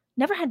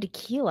 Never had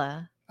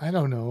tequila. I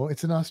don't know.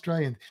 It's an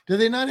Australian. Do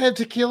they not have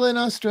tequila in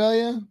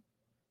Australia?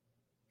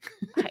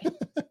 I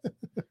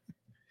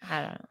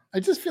don't know. I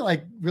just feel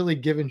like really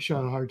giving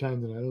Sean a hard time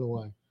tonight. I don't know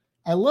why.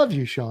 I love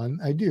you, Sean.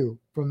 I do,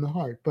 from the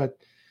heart. But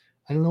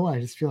I don't know why.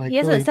 I just feel like he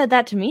hasn't said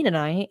that to me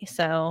tonight.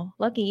 So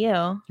lucky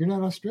you. You're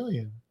not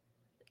Australian.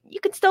 You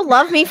can still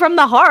love me from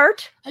the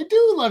heart. I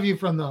do love you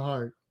from the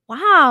heart.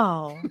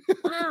 Wow.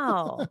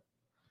 Wow.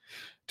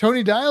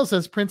 Tony Dial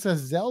says Princess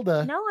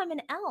Zelda. No, I'm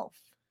an elf.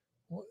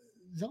 Well,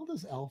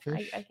 Zelda's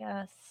elfish. I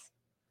guess.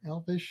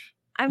 Elfish.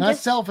 I'm not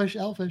selfish,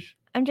 elfish.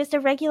 I'm just a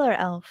regular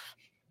elf.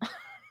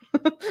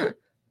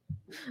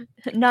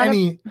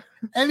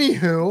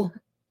 Anywho.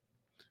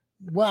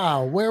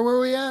 Wow, where were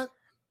we at?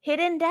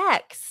 Hidden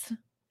decks.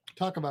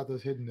 Talk about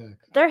those hidden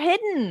decks. They're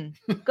hidden.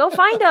 Go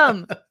find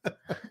them.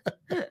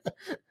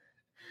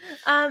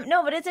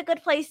 No, but it's a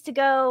good place to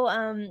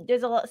go.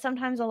 There's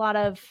sometimes a lot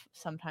of,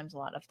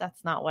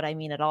 that's not what I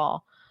mean at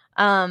all.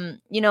 On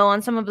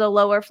some of the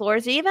lower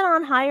floors, even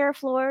on higher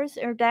floors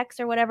or decks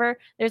or whatever,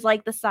 there's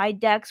like the side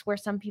decks where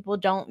some people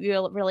don't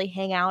really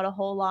hang out a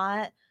whole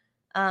lot.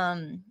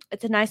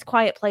 It's a nice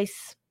quiet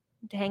place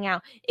to hang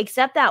out,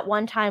 except that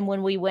one time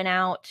when we went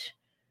out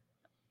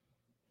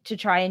to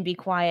try and be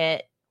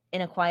quiet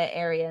in a quiet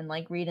area and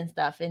like read and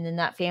stuff, and then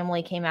that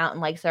family came out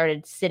and like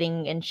started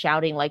sitting and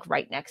shouting like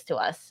right next to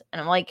us,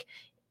 and I'm like,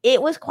 it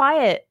was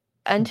quiet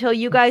until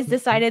you guys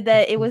decided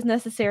that it was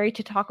necessary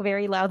to talk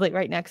very loudly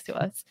right next to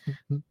us.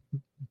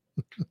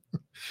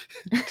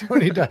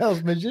 Tony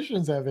Dial's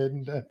magicians have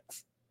hidden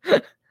decks.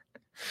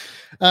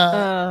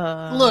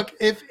 Look,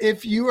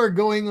 if you are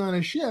going on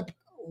a ship,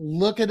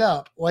 look it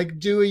up. Like,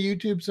 do a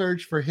YouTube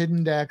search for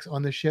hidden decks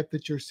on the ship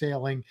that you're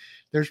sailing.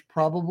 There's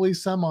probably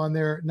some on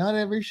there. Not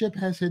every ship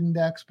has hidden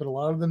decks, but a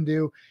lot of them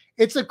do.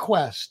 It's a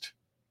quest.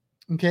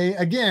 Okay.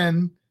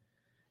 Again,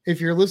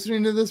 if you're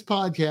listening to this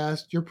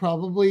podcast, you're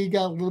probably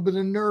got a little bit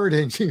of nerd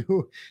in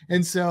you.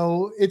 And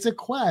so it's a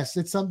quest.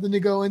 It's something to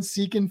go and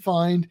seek and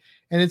find.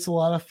 And it's a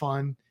lot of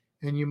fun.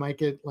 And you might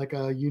get like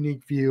a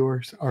unique view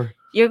or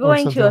you're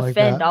going to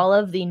offend all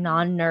of the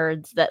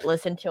non-nerds that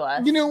listen to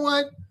us. You know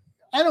what?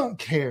 I don't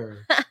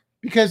care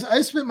because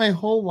I spent my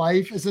whole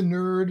life as a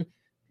nerd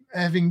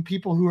having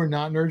people who are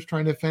not nerds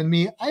trying to offend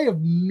me. I have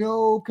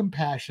no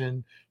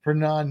compassion for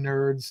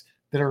non-nerds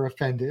that are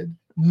offended.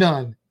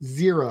 None.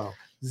 Zero.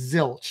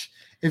 Zilch.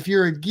 If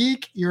you're a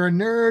geek, you're a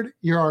nerd,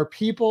 you're our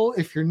people.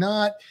 If you're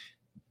not,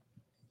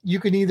 you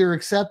can either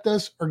accept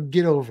us or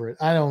get over it.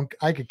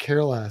 I could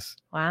care less.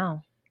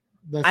 Wow.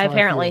 I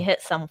apparently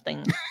hit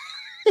something.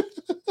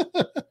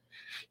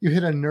 You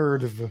hit a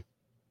nerd.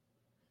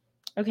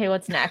 Okay,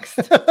 what's next?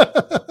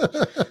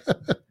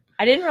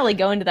 I didn't really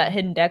go into that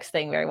hidden decks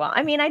thing very well.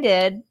 I mean, I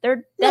did. I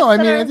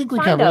think we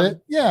covered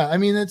it. Yeah, I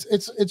mean,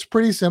 it's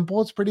pretty simple.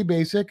 It's pretty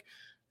basic.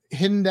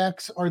 Hidden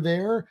decks are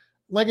there.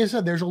 Like I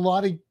said, there's a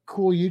lot of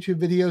cool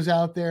YouTube videos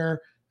out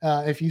there.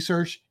 If you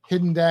search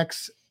hidden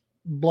decks,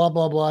 blah,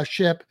 blah, blah,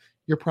 ship,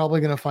 you're probably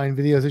going to find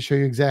videos that show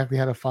you exactly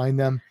how to find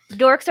them.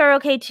 Dorks are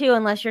okay too,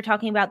 unless you're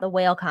talking about the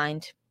whale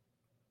kind.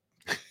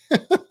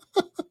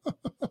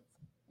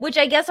 Which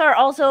I guess are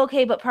also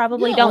okay, but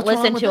probably don't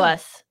listen to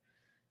us.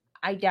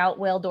 I doubt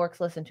whale dorks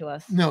listen to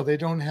us. No, they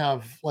don't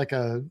have like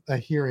a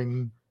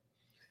hearing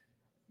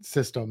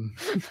system.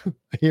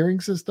 A hearing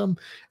system?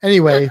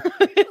 Anyway.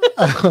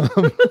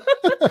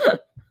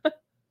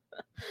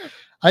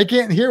 I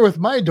can't hear with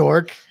my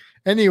dork.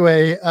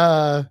 Anyway,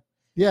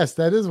 yes,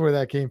 that is where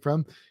that came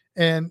from.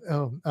 And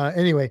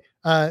anyway,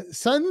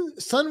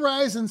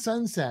 sunrise and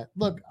sunset.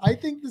 Look, I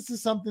think this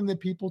is something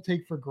that people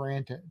take for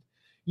granted.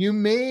 You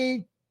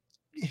may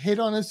hit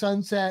on a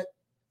sunset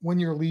when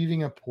you're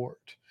leaving a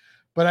port,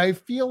 but I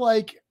feel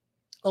like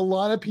a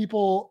lot of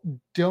people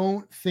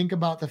don't think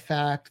about the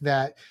fact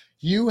that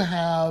you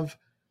have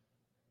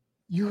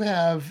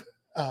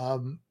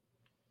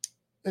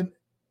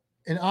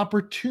an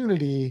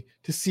opportunity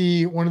to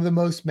see one of the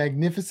most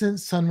magnificent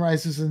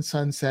sunrises and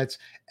sunsets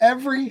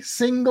every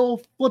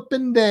single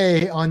flipping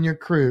day on your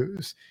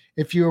cruise.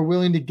 If you are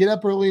willing to get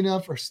up early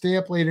enough or stay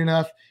up late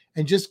enough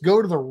and just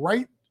go to the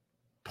right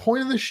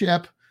point of the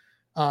ship,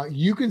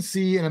 you can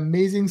see an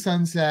amazing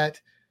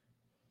sunset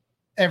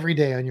every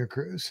day on your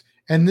cruise.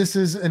 And this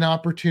is an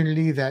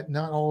opportunity that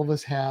not all of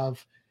us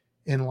have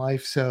in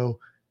life. So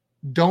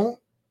don't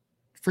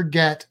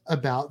forget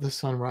about the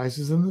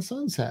sunrises and the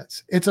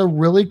sunsets. It's a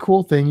really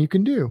cool thing you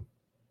can do.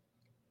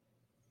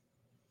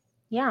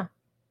 Yeah.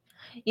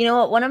 You know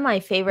what? One of my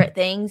favorite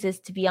things is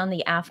to be on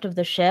the aft of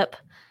the ship,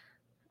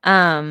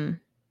 and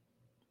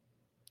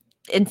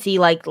see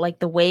like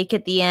the wake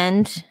at the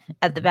end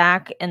at the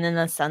back, and then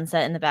the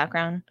sunset in the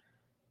background.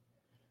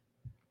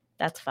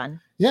 That's fun.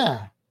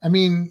 Yeah. I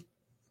mean,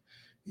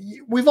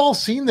 we've all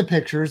seen the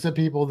pictures that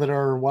people that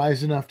are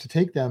wise enough to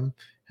take them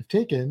have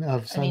taken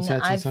of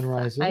sunsets and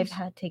sunrises. I've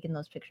had taken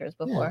those pictures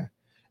before.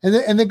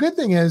 Yeah. And the good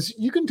thing is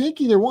you can take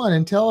either one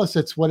and tell us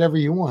it's whatever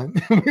you want.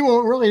 We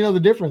won't really know the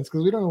difference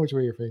because we don't know which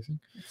way you're facing.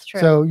 It's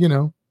true. So, you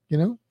know.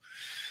 Yeah.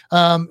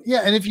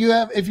 And if you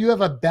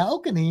have a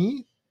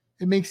balcony,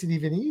 it makes it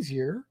even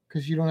easier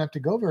because you don't have to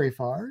go very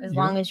far. As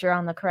long as you're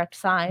on the correct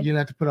side. You don't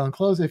have to put on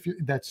clothes.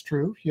 That's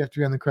true. You have to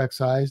be on the correct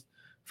size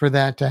for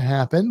that to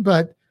happen.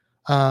 But,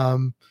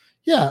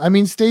 yeah, I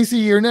mean, Stacy,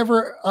 you're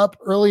never up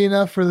early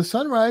enough for the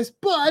sunrise,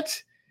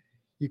 but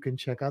you can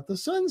check out the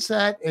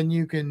sunset and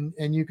you can,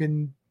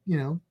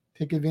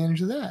 take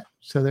advantage of that.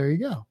 So there you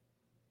go.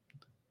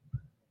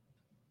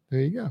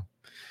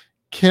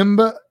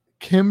 Kimbra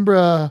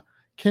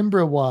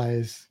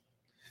Wise.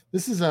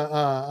 This is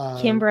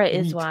Kimbra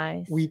is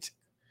wise. Wheat.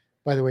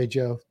 By the way,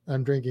 Joe,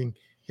 I'm drinking.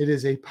 It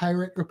is a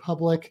Pirate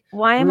Republic.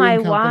 Why am I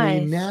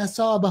wise?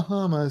 Nassau,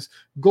 Bahamas.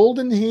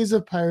 Golden Haze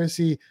of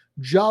Piracy.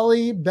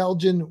 Jolly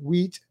Belgian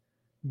Wheat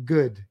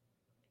Good.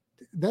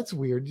 That's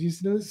weird. Do you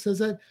notice it says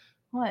that?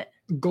 What?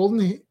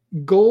 Gold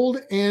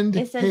and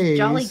it says haze.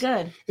 Jolly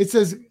Good. It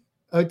says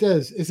it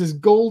does. It says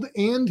gold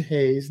and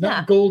haze,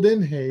 not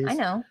golden haze. I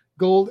know.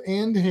 gold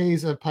and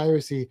haze of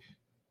piracy.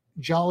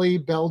 Jolly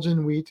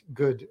Belgian wit.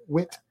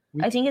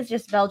 I think it's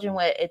just Belgian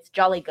wit. It's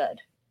jolly good.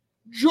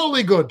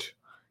 Jolly good.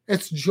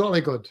 It's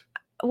jolly good.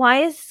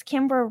 Why is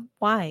Kimber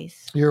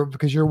wise?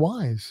 Because you're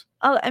wise.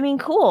 Oh, I mean,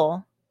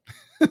 cool.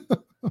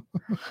 All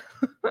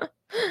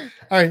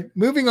right,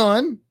 moving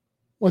on.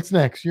 What's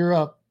next? You're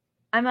up.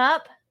 I'm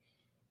up.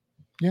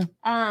 Yeah.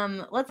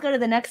 Let's go to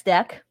the next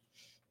deck.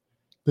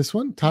 This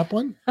one, top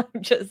one.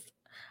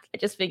 I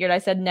just figured I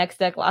said next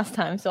deck last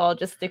time, so I'll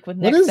just stick with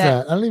next What is deck.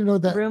 that? I don't even know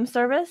what that. Room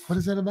service. What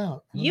is that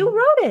about? You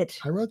wrote it.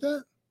 I wrote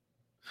that.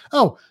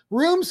 Oh,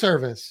 room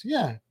service.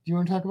 Yeah. Do you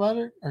want to talk about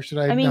it, or should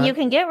I? I mean, you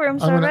can get room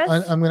service.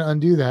 I'm going to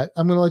undo that.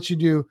 I'm going to let you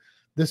do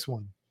this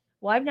one.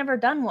 Well, I've never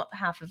done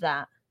half of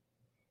that.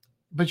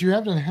 But you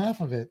have done half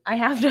of it. I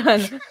have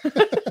done.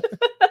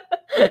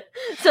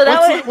 So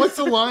that what's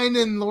the line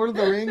in Lord of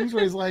the Rings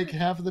where he's like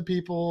half of the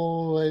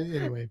people?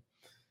 Anyway.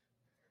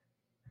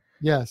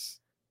 Yes.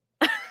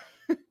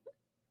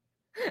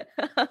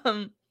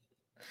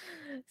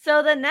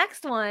 So the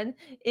next one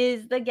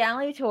is the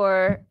Galley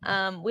Tour.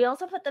 We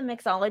also put the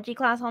mixology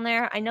class on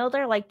there. I know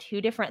they're like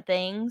two different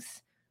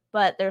things,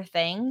 but they're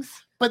things.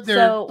 But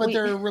they're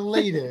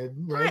related,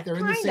 right? They're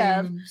in the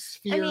same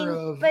sphere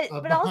of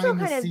but also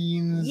kind of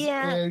scenes.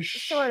 Yeah,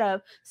 sort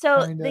of.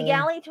 So kinda. The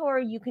Galley Tour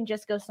you can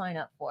just go sign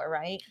up for,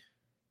 right?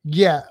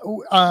 Yeah.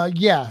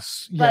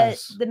 Yes.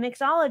 But the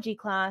mixology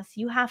class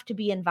you have to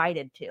be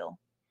invited to.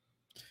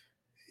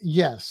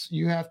 Yes,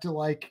 you have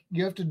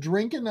to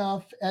drink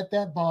enough at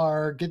that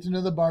bar, get to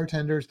know the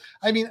bartenders.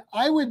 I mean,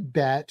 I would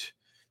bet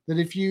that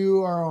if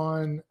you are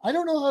on, I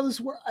don't know how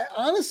this works.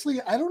 Honestly,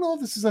 I don't know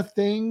if this is a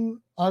thing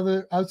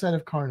outside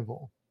of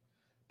Carnival,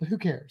 but who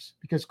cares?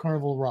 Because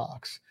Carnival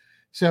rocks.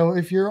 So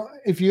if you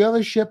have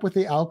a ship with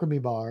the Alchemy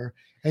Bar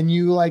and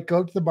you like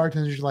go up to the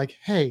bartenders, you're like,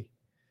 hey,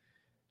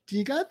 do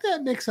you got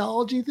that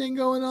mixology thing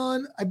going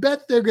on? I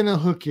bet they're gonna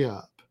hook you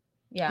up.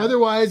 Yeah.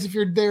 Otherwise, if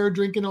you're there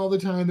drinking all the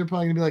time, they're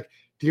probably gonna be like,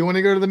 do you want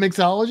to go to the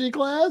mixology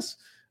class?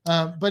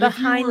 But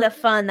Behind the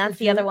Fun, that's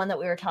the other one that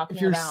we were talking about.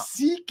 If you're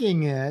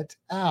seeking it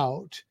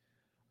out,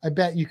 I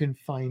bet you can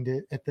find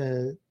it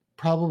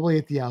probably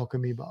at the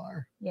Alchemy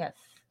Bar. Yes.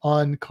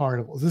 On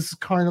Carnivals. This is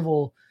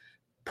Carnival,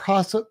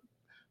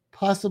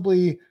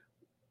 possibly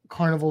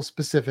Carnival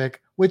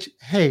specific, which,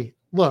 hey,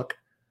 look,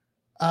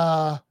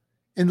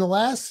 in the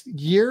last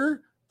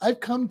year, I've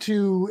come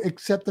to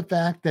accept the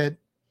fact that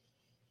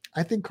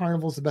I think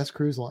Carnival's the best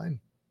cruise line.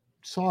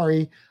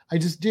 Sorry, I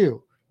just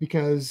do.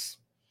 Because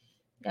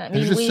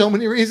there's just so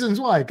many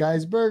reasons why.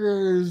 Guys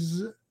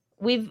Burgers.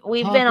 We've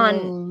tacos, been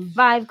on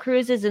 5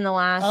 cruises in the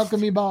last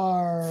Alchemy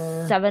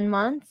Bar 7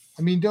 months.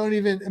 I mean,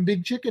 and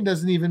Big Chicken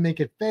doesn't even make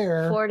it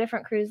fair. 4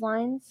 different cruise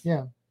lines.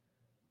 Yeah.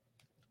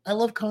 I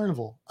love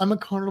Carnival. I'm a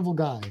Carnival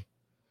guy.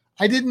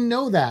 I didn't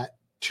know that.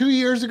 2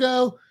 years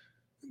ago,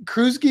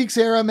 Cruise Geeks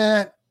era,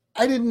 Matt,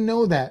 I didn't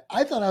know that.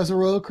 I thought I was a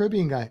Royal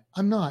Caribbean guy.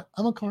 I'm not.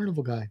 I'm a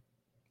Carnival guy.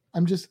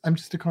 I'm just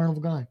a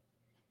Carnival guy.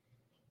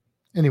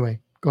 Anyway.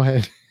 Go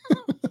ahead.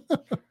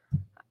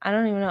 I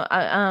don't even know.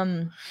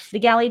 The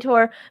Galley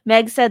Tour.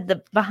 Meg said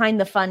the Behind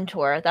the Fun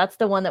tour. That's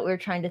the one that we were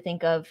trying to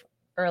think of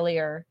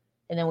earlier,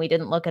 and then we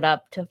didn't look it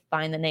up to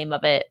find the name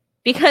of it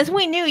because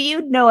we knew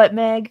you'd know it,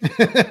 Meg.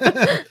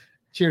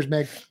 Cheers,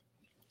 Meg.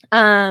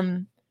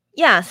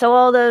 Yeah. So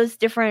all those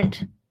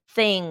different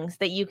things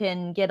that you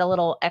can get a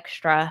little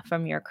extra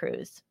from your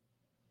cruise.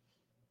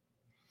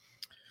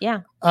 Yeah.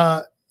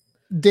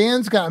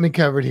 Dan's got me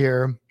covered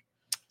here.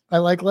 I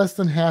like less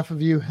than half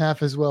of you,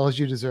 half as well as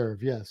you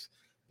deserve. Yes.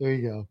 There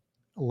you go.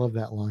 I love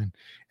that line.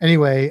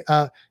 Anyway,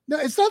 no,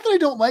 it's not that I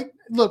don't like.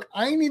 Look,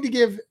 I need to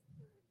give.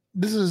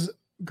 This is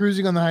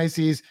Cruising on the High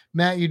Seas.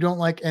 Matt, you don't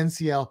like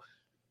NCL.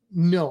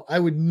 No, I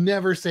would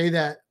never say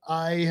that.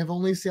 I have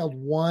only sailed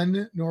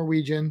one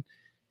Norwegian.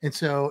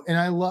 And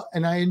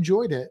I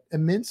enjoyed it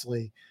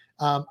immensely.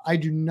 I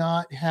do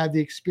not have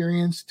the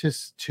experience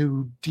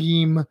to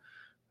deem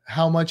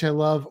how much I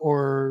love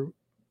or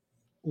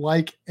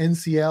like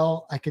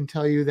NCL. I can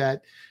tell you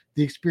that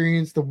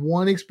the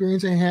one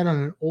experience I had on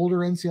an older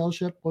NCL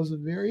ship was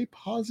very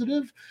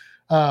positive.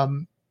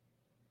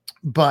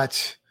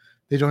 But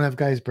they don't have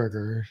Guys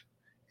Burger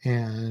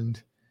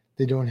and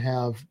they don't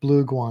have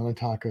blue iguana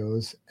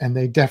tacos and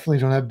they definitely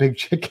don't have Big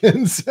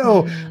Chicken.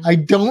 So I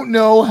don't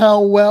know how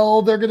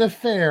well they're going to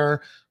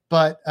fare,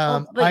 but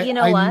you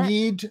know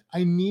what?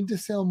 I need to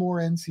sell more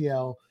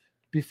NCL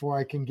before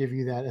I can give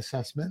you that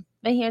assessment.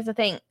 But here's the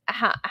thing.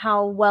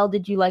 How well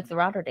did you like the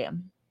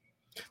Rotterdam?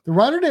 The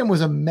Rotterdam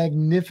was a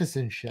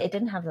magnificent ship. It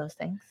didn't have those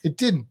things. It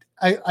didn't.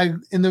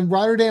 And the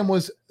Rotterdam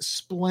was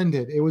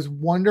splendid. It was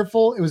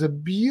wonderful. It was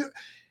the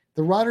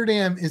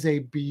Rotterdam is a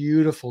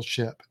beautiful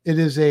ship. It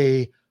is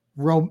I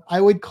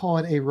would call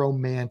it a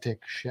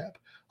romantic ship.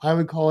 I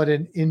would call it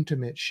an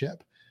intimate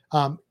ship.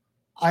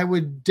 I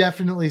would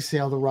definitely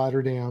sail the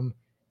Rotterdam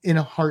in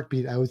a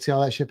heartbeat. I would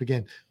sail that ship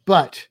again,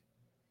 but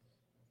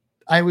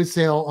I would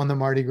sail on the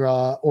Mardi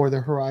Gras or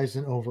the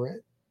Horizon over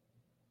it.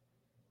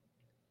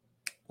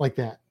 Like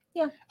that.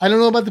 Yeah. I don't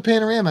know about the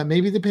Panorama.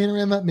 Maybe the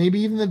Panorama, maybe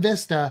even the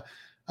Vista.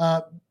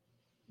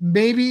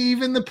 maybe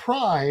even the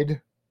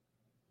pride,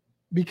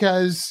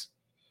 because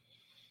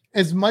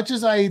as much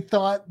as I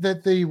thought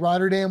that the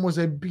Rotterdam was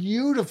a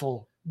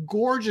beautiful,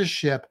 gorgeous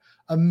ship,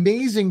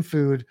 amazing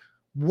food,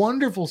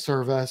 wonderful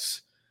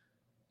service,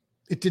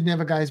 it didn't have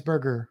a Guy's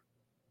Burger.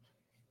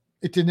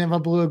 It didn't have a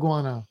Blue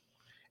Iguana.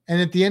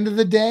 And at the end of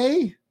the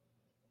day,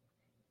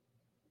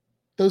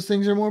 those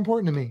things are more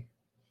important to me,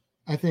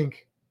 I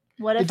think.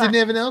 What if it didn't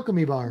have an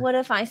alchemy bar. What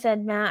if I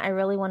said, Matt, I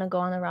really want to go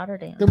on the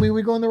Rotterdam? Then we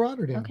would go on the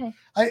Rotterdam. Okay.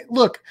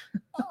 Look,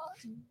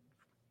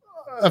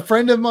 a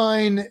friend of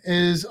mine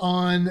is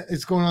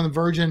going on the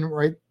Virgin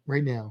right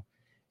now.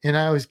 And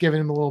I was giving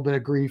him a little bit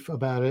of grief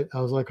about it. I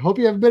was like, hope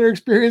you have a better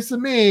experience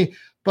than me.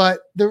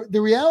 But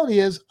the reality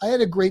is I had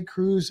a great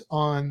cruise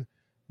on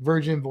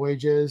Virgin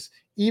Voyages,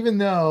 even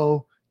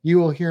though you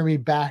will hear me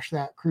bash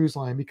that cruise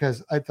line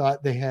because I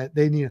thought they got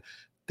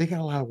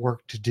a lot of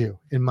work to do,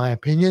 in my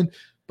opinion.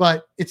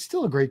 But it's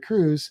still a great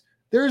cruise.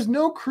 There is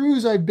no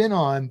cruise I've been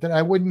on that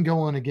I wouldn't go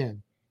on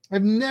again.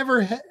 I've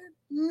never had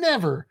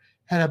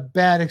a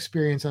bad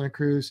experience on a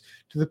cruise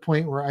to the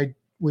point where I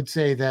would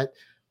say that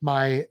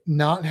my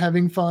not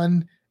having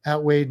fun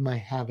outweighed my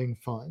having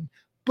fun.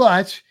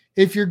 But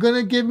if you're going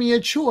to give me a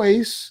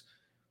choice,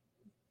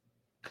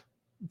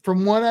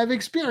 from what I've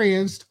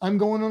experienced, I'm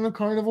going on a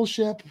Carnival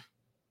ship.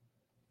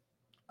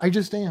 I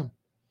just am.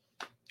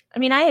 I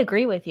mean, I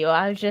agree with you.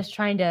 I was just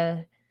trying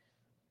to,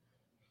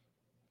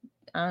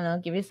 I don't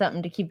know, give you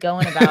something to keep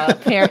going about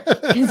up here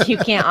because you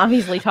can't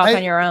obviously talk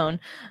on your own.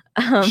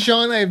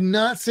 Sean, I have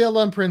not sailed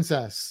on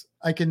Princess.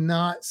 I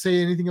cannot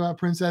say anything about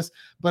Princess,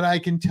 but I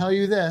can tell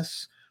you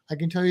this.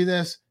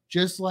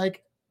 Just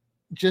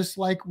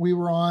like we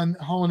were on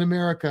Holland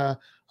America,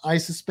 I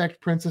suspect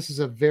Princess is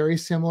a very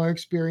similar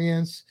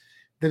experience,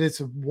 that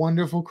it's a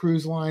wonderful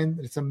cruise line,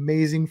 that it's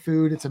amazing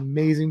food, it's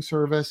amazing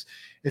service.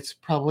 It's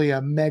probably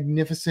a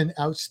magnificent,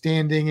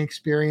 outstanding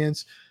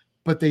experience,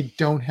 but they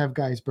don't have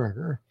Guy's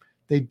Burger.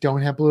 They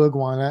don't have Blue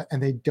Iguana, and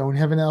they don't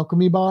have an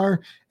alchemy bar.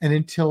 And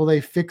until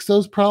they fix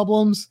those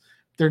problems,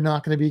 they're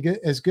not going to be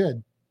as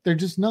good. They're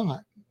just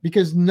not,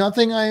 because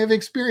nothing I have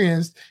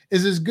experienced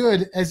is as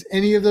good as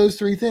any of those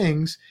three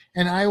things.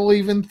 And I will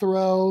even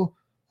throw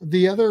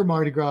the other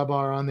Mardi Gras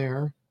bar on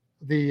there,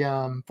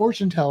 the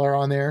fortune teller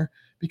on there,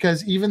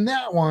 because even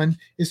that one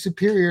is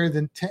superior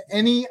to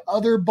any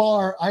other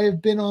bar I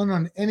have been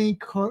on any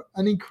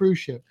cruise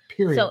ship,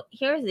 period. So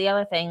here's the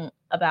other thing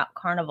about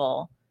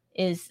Carnival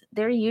is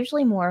they're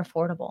usually more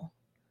affordable.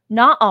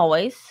 Not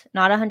always,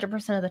 not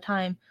 100% of the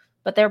time,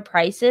 but their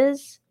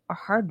prices are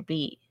hard to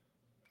beat.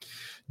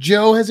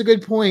 Joe has a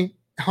good point.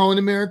 Holland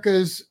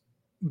America's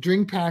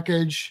drink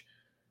package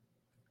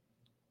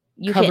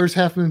covers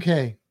Half Moon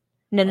Cay.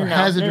 No.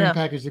 Has a drink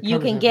package that you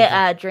can get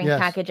a drink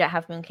package at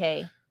Half Moon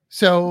Cay.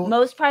 So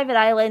most private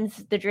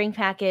islands, the drink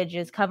package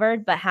is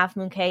covered, but Half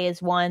Moon Cay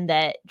is one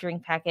that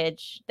drink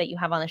package that you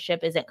have on the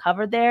ship isn't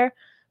covered there.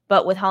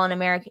 But with Holland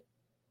America,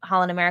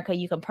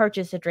 you can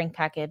purchase a drink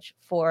package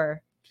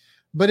for.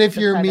 But if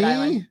you're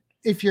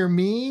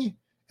me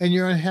and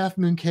you're on Half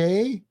Moon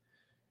Cay,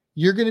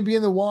 you're going to be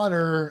in the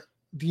water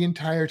the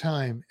entire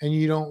time and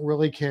you don't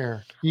really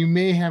care. You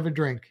may have a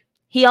drink.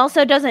 He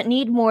also doesn't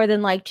need more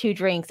than like 2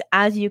 drinks,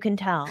 as you can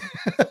tell.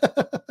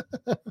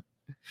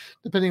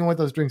 Depending on what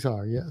those drinks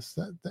are. Yes,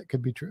 that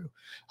could be true.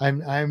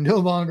 I'm no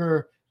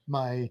longer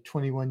my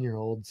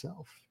 21-year-old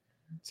self.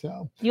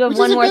 So you have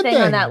one more thing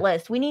on that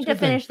list. We need to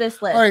finish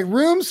this list. All right.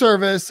 Room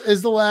service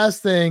is the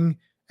last thing.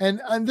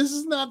 And this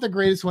is not the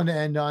greatest one to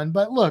end on,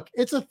 but look,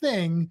 it's a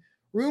thing.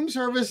 Room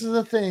service is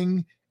a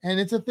thing. And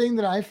it's a thing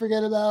that I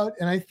forget about.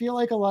 And I feel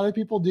like a lot of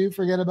people do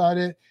forget about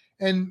it.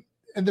 And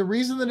the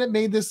reason that it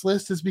made this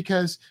list is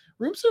because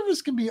room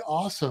service can be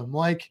awesome.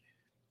 Like,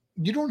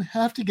 you don't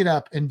have to get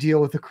up and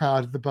deal with the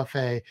crowd at the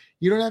buffet.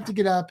 You don't have to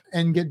get up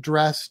and get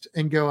dressed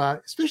and go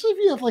out, especially if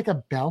you have like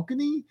a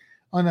balcony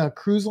on a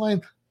cruise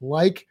line,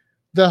 like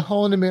the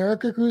Holland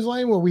America cruise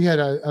line, where we had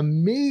an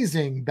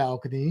amazing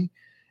balcony,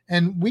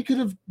 and we could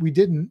have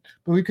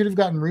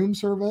gotten room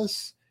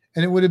service,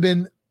 and it would have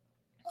been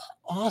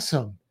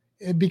awesome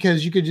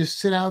because you could just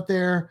sit out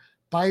there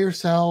by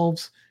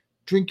yourselves,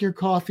 drink your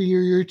coffee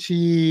or your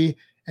tea,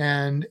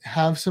 and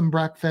have some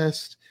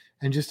breakfast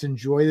and just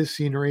enjoy the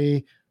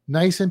scenery.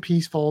 Nice and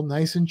peaceful,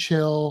 nice and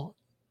chill,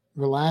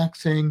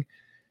 relaxing.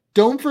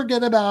 Don't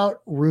forget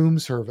about room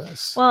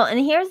service. Well, and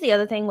here's the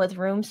other thing with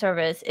room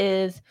service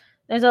is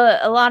there's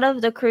a lot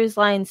of the cruise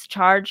lines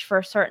charge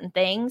for certain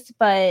things,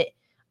 but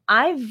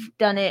I've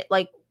done it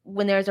like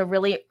when there's a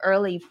really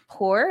early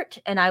port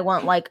and I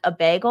want like a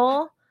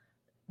bagel,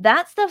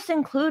 that stuff's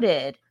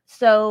included.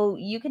 So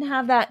you can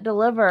have that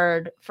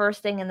delivered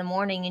first thing in the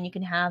morning and you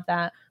can have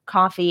that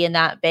coffee and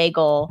that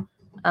bagel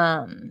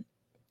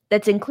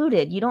that's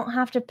included. You don't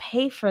have to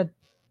pay for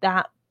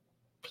that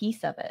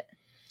piece of it.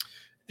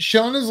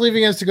 Sean is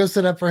leaving us to go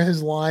set up for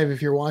his live.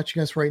 If you're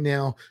watching us right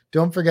now,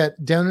 don't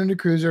forget Down Under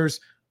Cruisers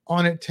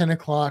on at 10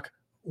 o'clock.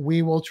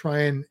 We will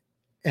try and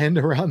end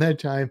around that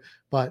time,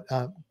 but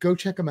go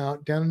check them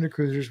out. Down Under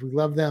Cruisers. We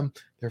love them.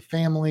 They're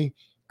family.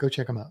 Go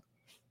check them out.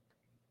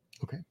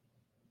 Okay.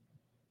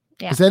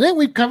 Yeah. Is that it?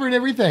 We've covered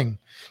everything.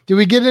 Did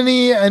we get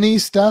any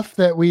stuff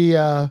that we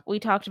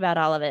talked about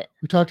all of it?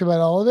 We talked about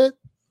all of it.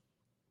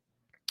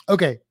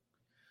 Okay.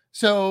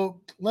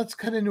 So let's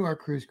cut into our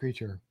cruise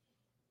creature.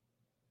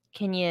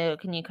 Can you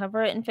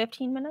cover it in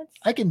 15 minutes?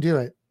 I can do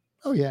it.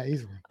 Oh yeah,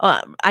 easily.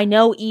 I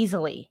know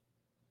easily.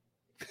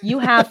 You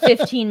have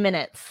 15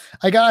 minutes.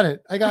 I got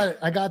it. I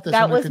got this.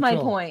 That under was my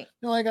control. point.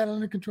 No, I got it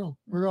under control.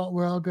 We're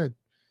all good.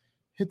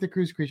 Hit the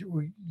cruise creature.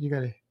 You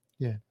got to.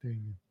 Yeah, there you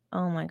go.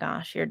 Oh my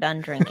gosh, you're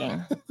done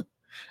drinking.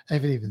 I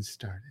haven't even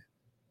started.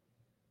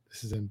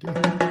 This is empty.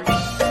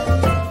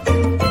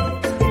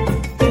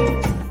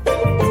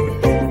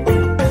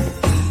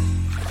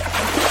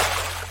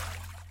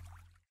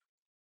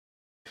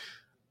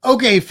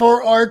 Okay,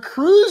 for our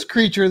cruise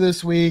creature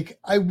this week,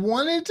 I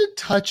wanted to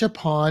touch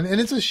upon,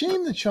 and it's a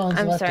shame that Sean's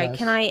I'm left sorry. us.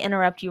 Can I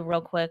interrupt you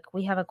real quick?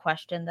 We have a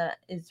question that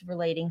is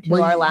relating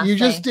to our last You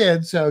just thing.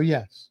 did, so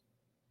yes.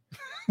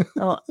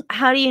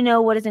 How do you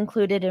know what is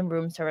included in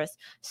room service?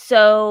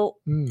 So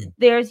Mm.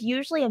 there's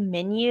usually a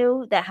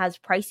menu that has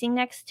pricing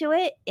next to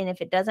it, and if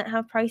it doesn't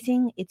have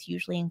pricing, it's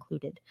usually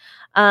included.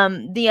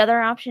 The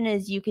other option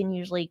is you can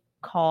usually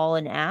call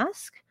and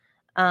ask,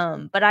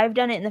 but I've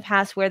done it in the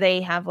past where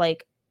they have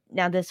like,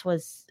 now this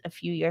was a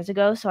few years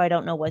ago, so I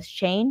don't know what's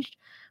changed,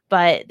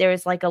 but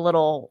there's like a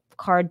little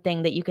card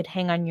thing that you could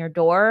hang on your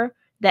door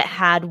that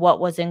had what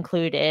was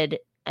included.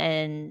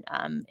 And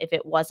if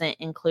it wasn't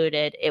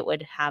included, it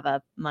would have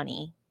a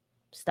money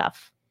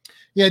stuff.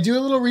 Yeah, do a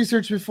little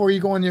research before you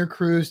go on your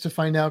cruise to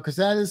find out, because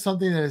that is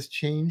something that has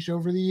changed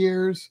over the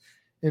years,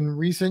 in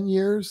recent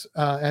years,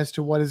 as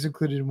to what is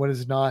included and what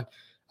is not.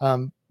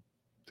 I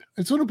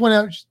just want to point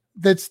out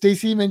that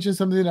Stacy mentioned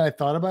something that I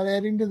thought about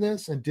adding to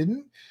this and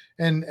didn't,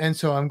 and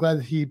so I'm glad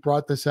that he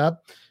brought this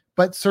up.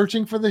 But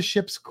searching for the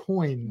ship's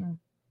coin,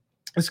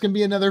 this can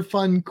be another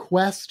fun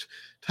quest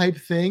type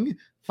thing.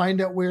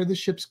 Find out where the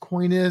ship's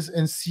coin is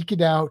and seek it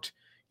out.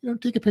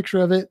 Take a picture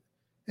of it.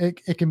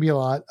 It can be a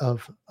lot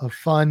of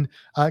fun.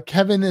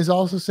 Kevin is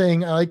also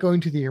saying, I like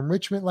going to the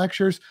enrichment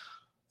lectures.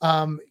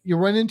 You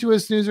run into a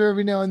snoozer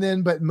every now and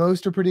then, but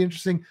most are pretty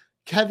interesting.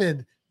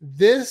 Kevin,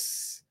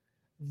 this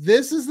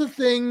is the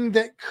thing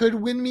that could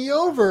win me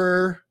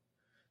over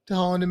to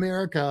Holland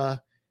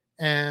America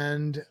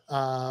and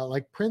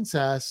like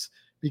Princess,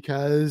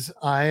 because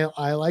I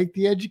like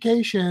the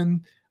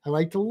education. I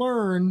like to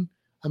learn.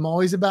 I'm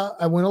always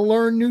I want to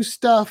learn new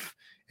stuff,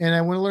 and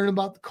I want to learn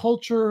about the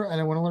culture,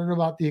 and I want to learn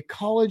about the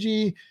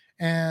ecology,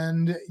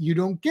 and you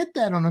don't get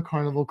that on a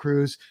Carnival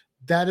cruise.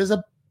 That is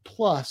a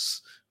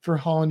plus for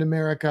Holland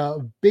America,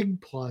 a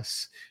big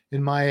plus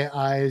in my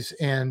eyes,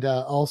 and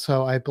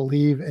also I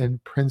believe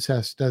and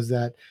Princess does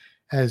that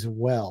as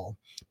well.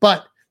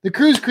 But the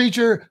cruise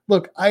creature,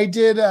 look, I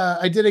did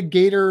a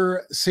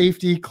gator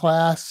safety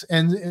class,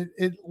 and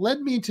it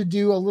led me to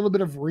do a little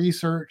bit of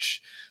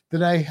research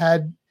that I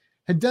had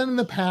done in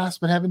the past,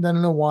 but haven't done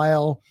in a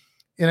while.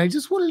 And I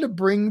just wanted to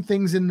bring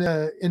things in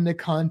the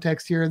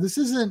context here. This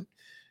isn't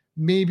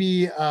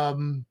maybe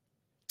the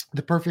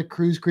perfect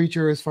cruise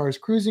creature as far as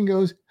cruising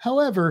goes.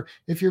 However,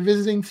 if you're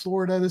visiting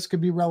Florida, this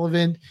could be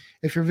relevant.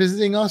 If you're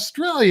visiting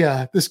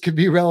Australia, this could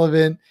be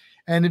relevant.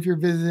 And if you're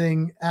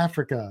visiting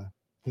Africa,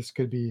 this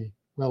could be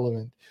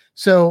relevant.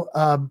 So,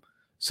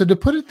 so to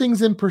put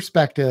things in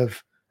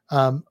perspective,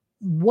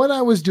 what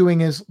I was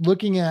doing is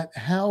looking at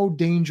how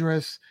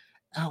dangerous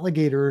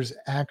alligators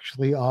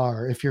actually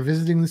are. If you're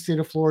visiting the state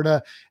of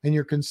Florida and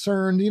you're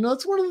concerned,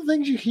 it's one of the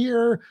things you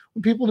hear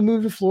when people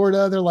move to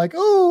Florida. They're like,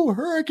 oh,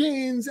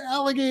 hurricanes,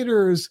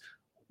 alligators.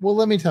 Well,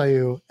 let me tell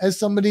you, as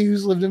somebody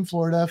who's lived in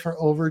Florida for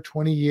over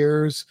 20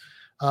 years,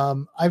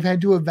 I've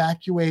had to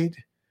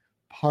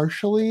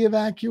partially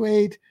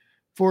evacuate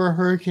for a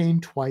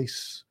hurricane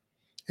twice,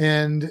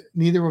 and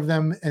neither of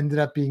them ended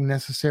up being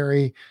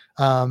necessary.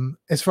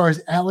 As far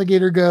as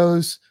alligators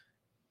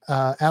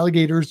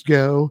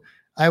go,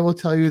 I will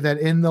tell you that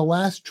in the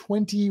last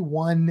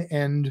 21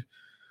 and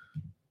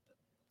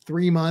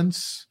 3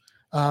 months,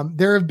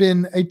 there have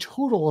been a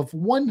total of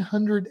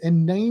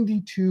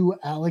 192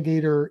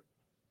 alligator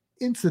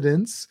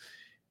incidents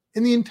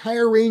in the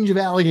entire range of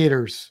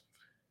alligators.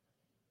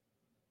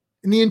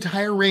 There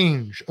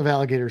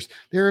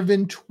have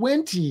been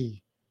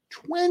 20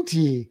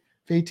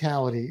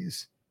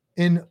 fatalities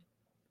in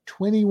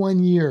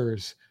 21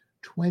 years.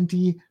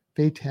 20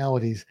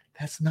 fatalities.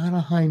 That's not a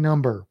high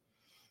number.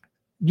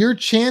 Your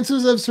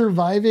chances of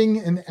surviving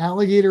an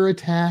alligator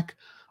attack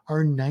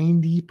are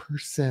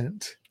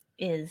 90%.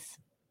 Is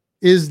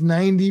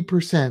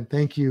 90%.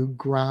 Thank you,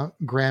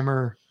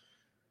 grammar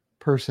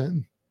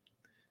person.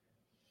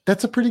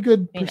 That's a pretty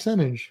good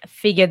percentage. I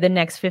figure the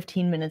next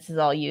 15 minutes is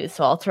all you,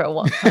 so I'll throw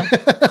one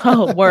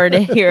a word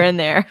here and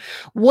there.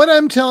 What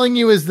I'm telling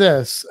you is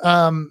this.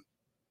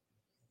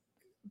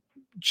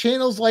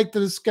 Channels like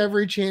the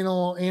Discovery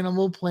Channel,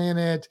 Animal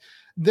Planet,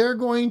 they're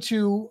going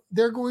to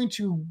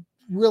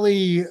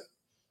really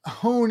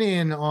hone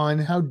in on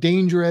how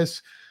dangerous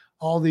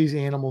all these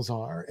animals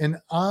are. And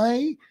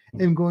I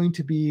am going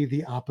to be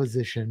the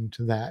opposition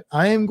to that.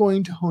 I am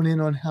going to hone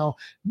in on how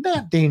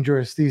not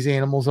dangerous these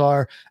animals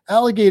are.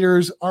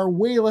 Alligators are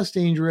way less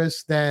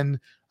dangerous than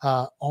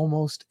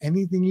almost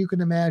anything you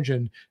can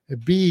imagine.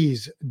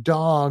 Bees,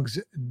 dogs,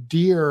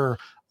 deer,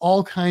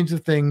 all kinds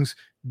of things.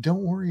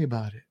 Don't worry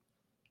about it.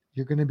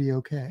 You're going to be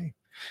okay.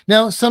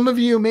 Now, some of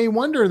you may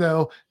wonder,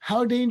 though,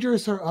 how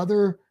dangerous are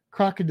other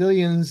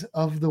crocodilians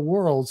of the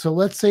world? So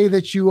let's say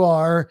that you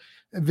are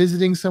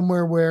visiting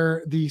somewhere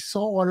where the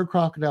saltwater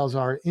crocodiles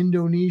are,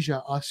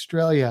 Indonesia,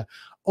 Australia.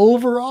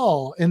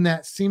 Overall, in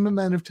that same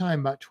amount of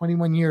time, about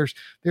 21 years,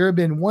 there have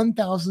been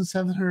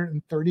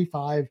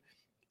 1,735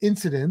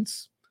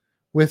 incidents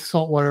with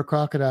saltwater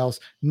crocodiles,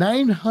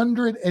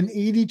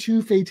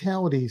 982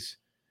 fatalities,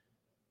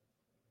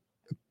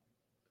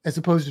 as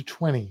opposed to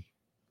 20.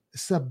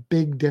 It's a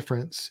big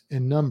difference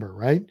in number,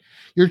 right?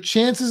 Your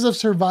chances of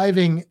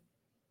surviving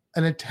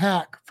an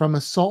attack from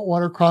a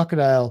saltwater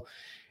crocodile,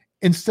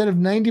 instead of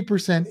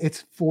 90%,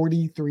 it's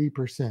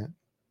 43%.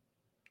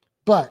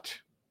 But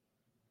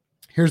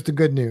here's the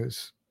good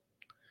news.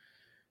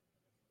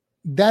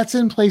 That's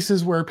in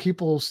places where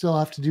people still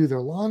have to do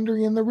their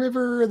laundry in the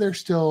river. They're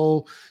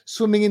still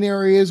swimming in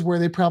areas where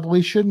they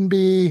probably shouldn't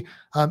be.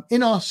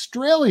 In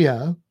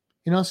Australia,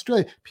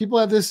 people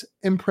have this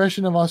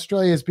impression of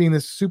Australia as being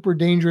this super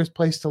dangerous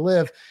place to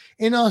live.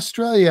 In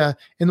Australia,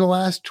 in the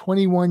last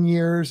 21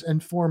 years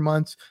and 4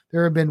 months,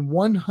 there have been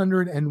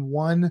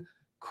 101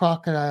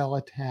 crocodile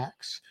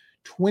attacks,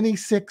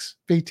 26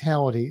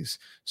 fatalities.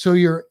 So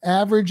your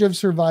average of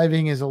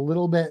surviving is a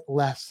little bit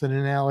less than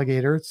an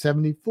alligator. It's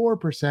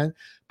 74%,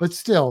 but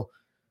still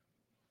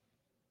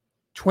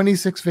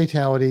 26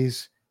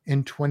 fatalities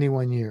in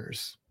 21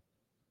 years.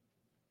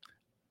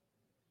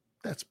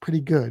 That's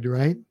pretty good,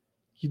 right?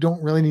 You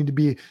don't really need to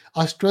be.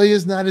 Australia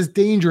is not as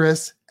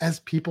dangerous as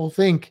people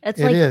think it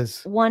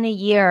is. One a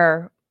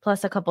year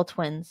plus a couple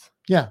twins.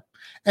 Yeah.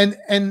 And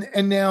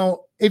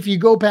now if you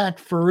go back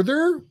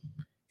further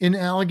in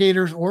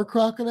alligators or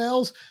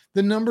crocodiles,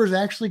 the numbers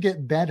actually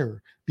get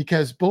better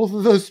because both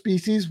of those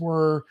species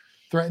were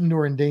threatened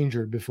or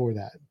endangered before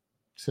that.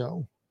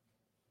 So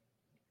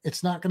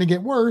it's not going to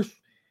get worse.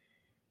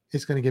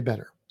 It's going to get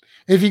better.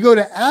 If you go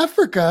to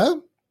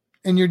Africa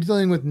and you're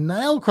dealing with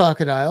Nile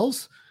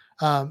crocodiles,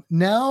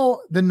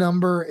 now the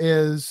number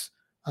is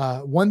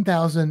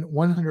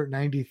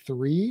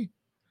 1,193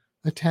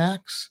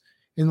 attacks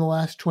in the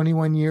last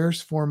 21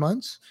 years, 4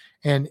 months,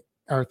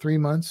 or 3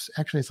 months.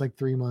 Actually, it's like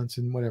 3 months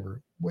and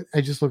whatever.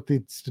 I just looked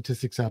the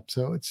statistics up,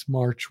 so it's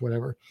March,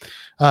 whatever.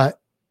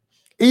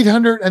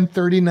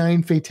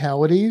 839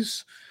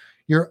 fatalities.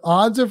 Your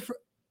odds of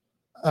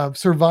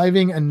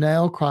surviving a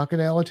Nile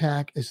crocodile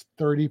attack is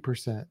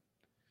 30%.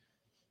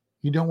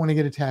 You don't want to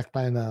get attacked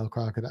by a Nile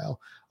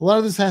crocodile. A lot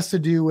of this has to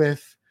do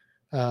with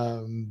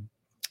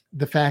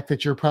the fact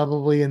that you're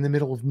probably in the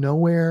middle of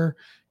nowhere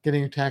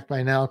getting attacked by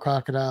a Nile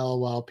crocodile,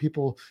 while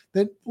people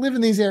that live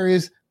in these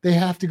areas, they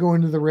have to go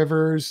into the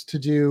rivers to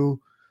do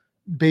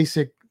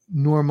basic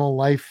normal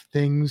life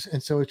things.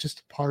 And so it's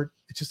just a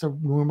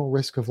normal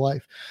risk of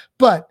life.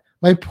 But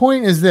my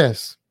point is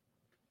this: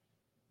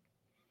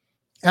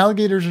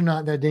 alligators are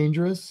not that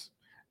dangerous.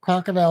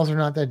 Crocodiles are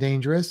not that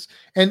dangerous.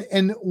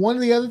 And one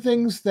of the other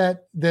things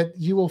that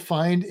you will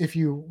find if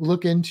you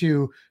look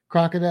into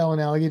crocodile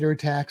and alligator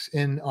attacks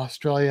in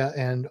Australia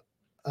and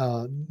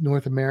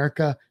North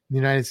America, the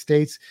United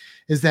States,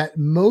 is that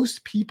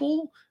most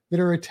people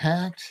that are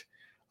attacked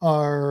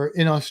are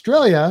in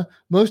Australia.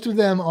 Most of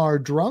them are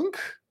drunk,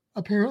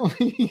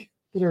 apparently,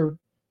 that are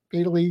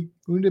fatally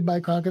wounded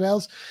by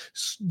crocodiles,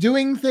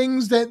 doing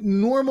things that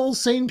normal,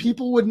 sane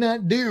people would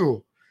not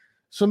do.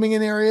 Swimming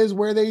in areas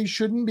where they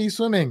shouldn't be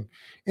swimming.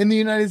 In the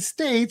United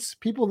States,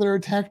 people that are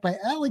attacked by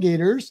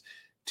alligators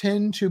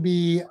tend to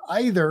be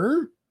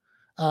either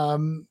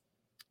in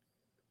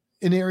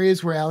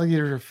areas where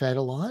alligators are fed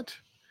a lot,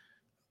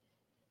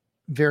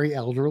 very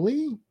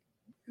elderly,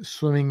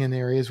 swimming in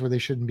areas where they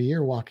shouldn't be,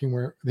 or walking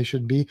where they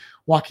shouldn't be,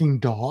 walking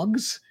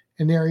dogs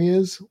in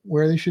areas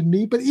where they shouldn't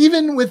be. But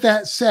even with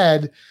that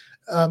said,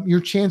 your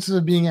chances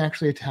of being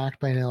actually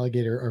attacked by an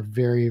alligator are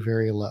very,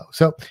 very low.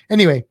 So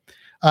anyway,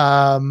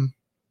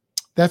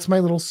 that's my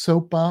little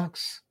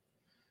soapbox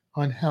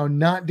on how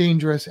not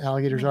dangerous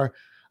alligators are.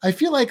 I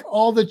feel like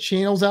all the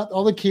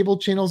cable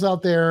channels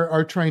out there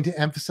are trying to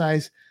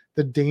emphasize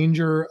the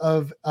danger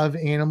of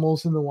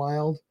animals in the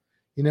wild.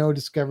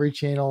 Discovery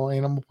Channel,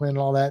 Animal Planet,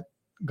 all that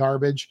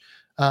garbage.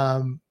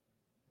 I'm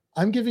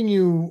giving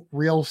you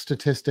real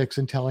statistics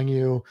and telling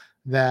you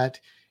that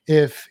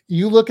if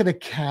you look at a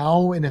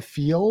cow in a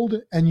field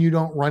and you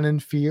don't run in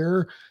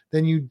fear,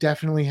 then you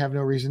definitely have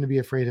no reason to be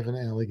afraid of an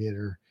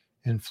alligator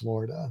in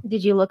Florida.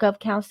 Did you look up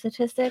cow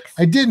statistics?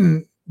 I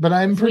didn't, but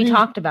we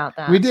talked about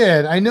that. We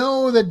did. I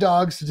know that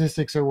dog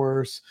statistics are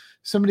worse.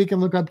 Somebody can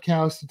look up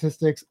cow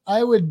statistics.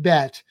 I would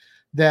bet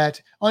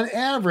that on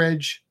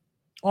average,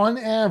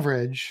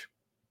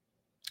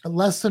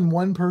 less than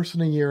one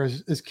person a year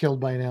is killed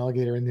by an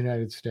alligator in the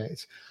United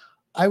States.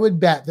 I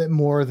would bet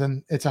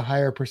that it's a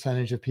higher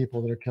percentage of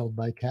people that are killed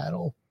by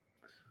cattle.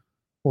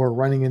 or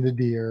running into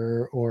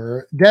deer,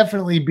 or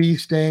definitely bee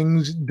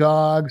stings,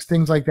 dogs,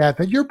 things like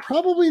that you're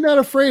probably not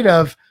afraid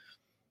of.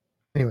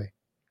 Anyway,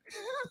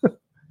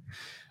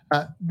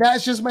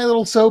 that's just my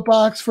little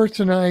soapbox for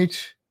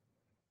tonight.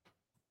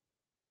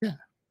 Yeah,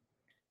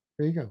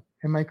 there you go.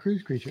 And my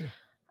cruise creature.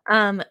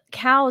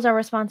 Cows are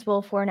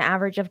responsible for an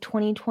average of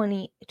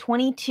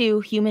 22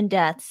 human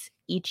deaths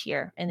each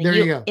year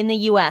in the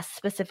U.S.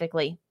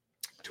 specifically.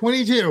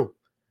 22.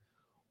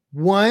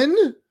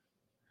 1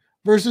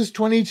 versus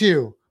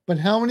 22. But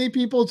how many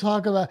people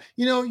talk about,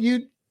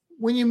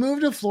 when you move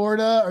to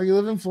Florida or you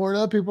live in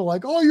Florida, people are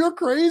like, oh, you're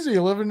crazy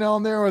living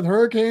down there with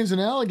hurricanes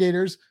and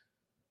alligators.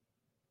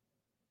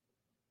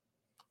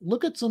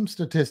 Look at some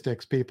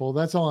statistics, people.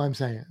 That's all I'm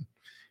saying.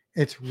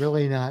 It's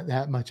really not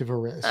that much of a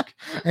risk.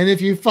 And if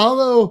you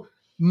follow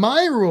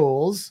my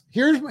rules,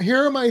 here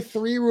are my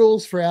 3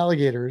 rules for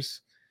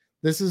alligators.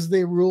 This is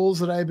the rules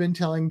that I've been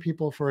telling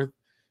people for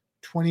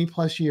 20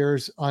 plus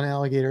years on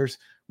alligators.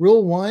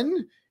 Rule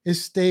 1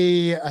 is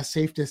stay a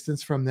safe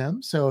distance from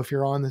them. So if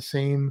you're on the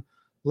same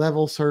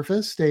level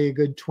surface, stay a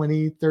good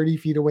 20, 30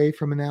 feet away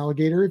from an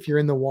alligator. If you're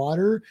in the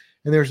water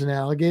and there's an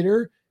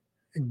alligator,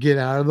 get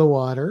out of the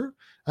water.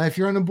 If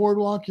you're on a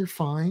boardwalk, you're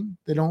fine.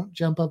 They don't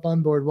jump up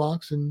on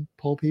boardwalks and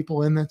pull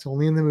people in. That's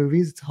only in the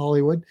movies. It's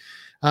Hollywood.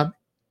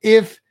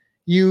 If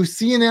you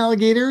see an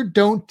alligator,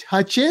 don't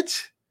touch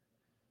it.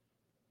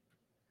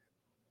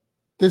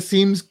 This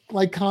seems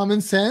like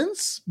common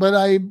sense, but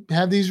I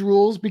have these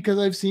rules because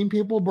I've seen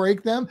people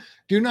break them.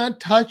 Do not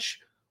touch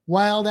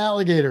wild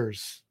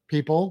alligators,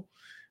 people.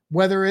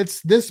 Whether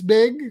it's this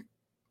big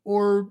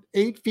or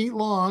 8 feet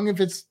long, if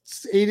it's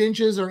 8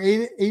 inches or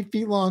 8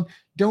 feet long,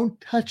 don't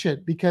touch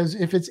it, because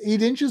if it's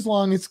 8 inches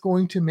long, it's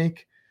going to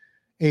make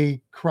a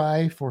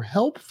cry for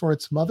help for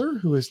its mother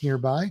who is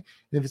nearby. And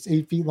if it's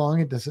 8 feet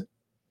long, it doesn't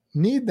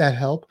need that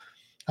help.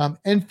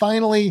 And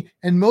finally,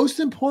 and most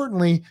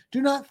importantly,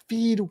 do not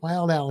feed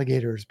wild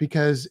alligators,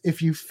 because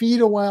if you feed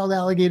a wild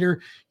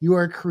alligator, you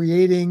are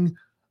creating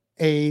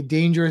a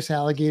dangerous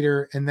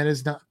alligator, and that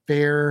is not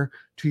fair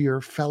to your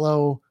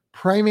fellow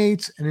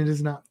primates, and it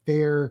is not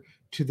fair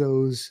to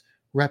those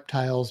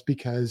reptiles,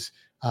 because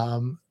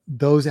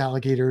those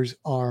alligators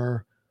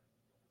are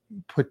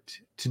put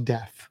to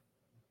death.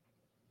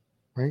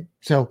 Right?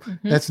 So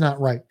that's not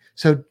right.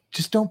 So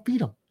just don't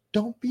feed them.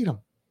 Don't feed them.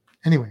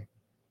 Anyway.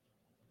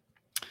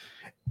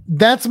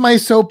 That's my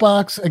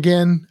soapbox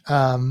again.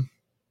 Don't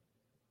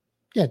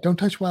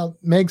touch wild.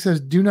 Meg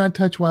says, do not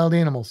touch wild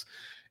animals.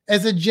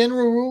 As a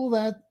general rule,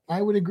 that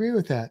I would agree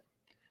with that.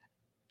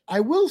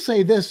 I will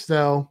say this,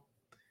 though,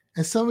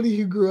 as somebody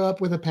who grew up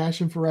with a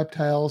passion for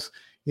reptiles,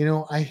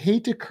 I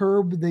hate to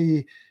curb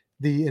the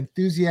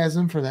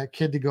enthusiasm for that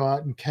kid to go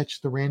out and catch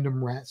the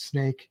random rat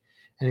snake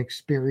and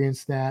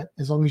experience that,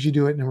 as long as you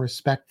do it in a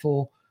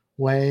respectful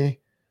way.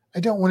 I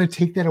don't want to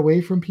take that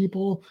away from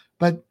people,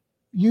 but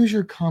use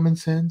your common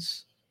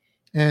sense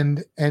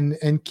and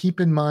keep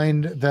in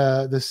mind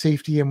the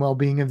safety and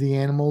well-being of the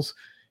animals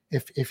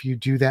if you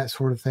do that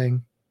sort of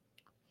thing.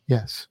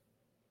 Yes.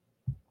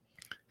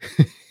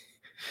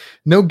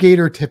 No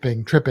gator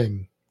tripping.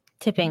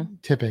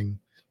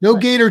 No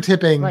gator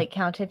tipping. Like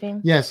cow tipping?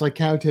 Yes, like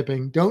cow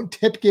tipping. Don't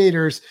tip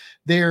gators.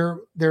 Their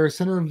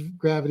center of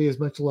gravity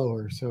is much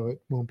lower, so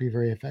it won't be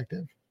very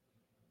effective.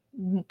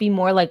 Be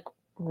more like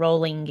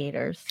rolling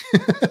gators.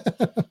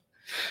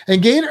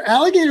 And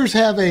alligators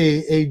have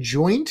a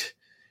joint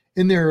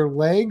in their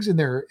legs and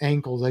their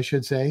ankles, I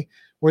should say,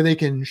 where they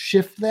can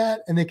shift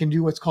that, and they can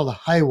do what's called a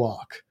high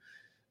walk.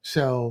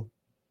 So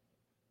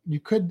you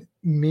could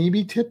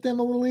maybe tip them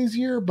a little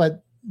easier,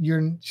 but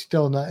you're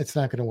still not. It's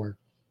not going to work.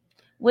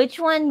 Which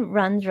one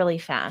runs really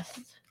fast?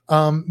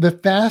 The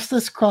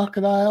fastest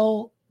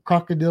crocodilian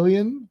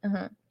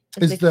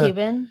is the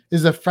Cuban.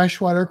 Is the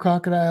freshwater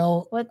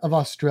crocodile of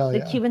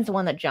Australia. The Cuban's the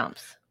one that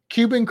jumps.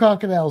 Cuban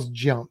crocodiles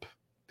jump.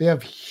 They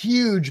have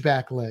huge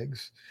back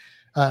legs.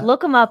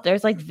 Look them up.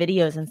 There's like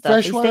videos and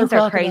stuff. These things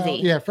are crazy.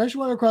 Yeah,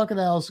 freshwater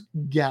crocodiles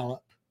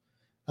gallop.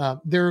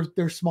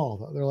 They're small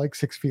though. They're like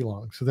 6 feet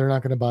long, so they're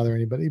not going to bother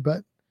anybody.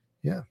 But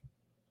yeah,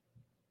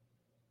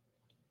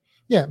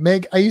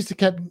 Meg, I used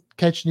to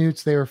catch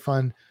newts. They were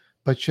fun,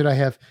 but should I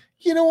have?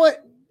 You know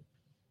what?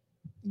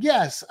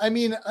 Yes, I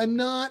mean, I'm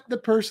not the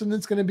person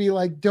that's going to be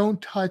like,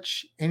 don't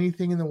touch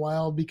anything in the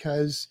wild,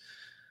 because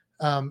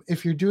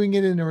if you're doing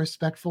it in a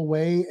respectful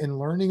way and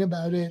learning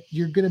about it,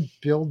 you're going to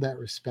build that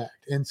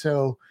respect. And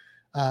so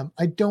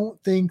I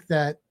don't think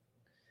that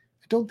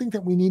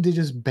we need to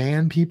just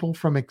ban people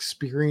from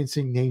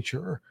experiencing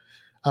nature.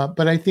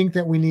 But I think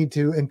that we need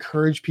to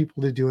encourage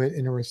people to do it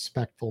in a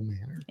respectful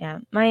manner. Yeah.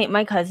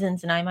 My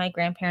cousins and my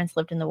grandparents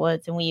lived in the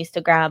woods, and we used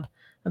to grab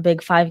a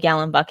big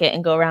 5-gallon bucket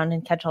and go around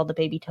and catch all the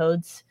baby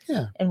toads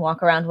and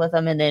walk around with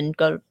them, and then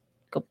go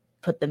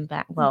put them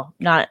back. Well,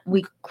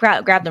 we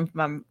grabbed them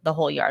from the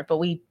whole yard, but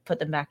we put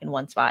them back in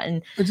one spot,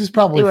 and which is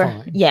probably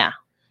fine. Yeah.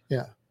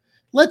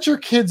 Let your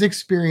kids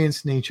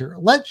experience nature.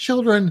 Let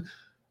children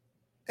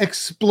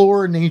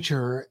explore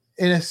nature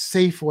in a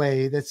safe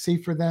way that's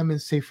safe for them and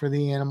safe for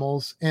the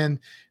animals. And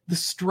the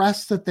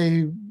stress that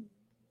they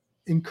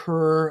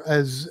incur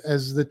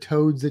as the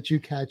toads that you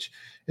catch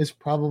is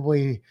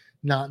probably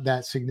not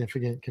that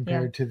significant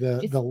compared to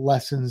Just the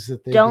lessons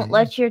that they Don't gain.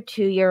 let your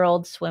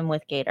 2-year-old swim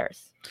with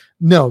gators.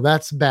 No,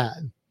 that's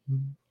bad.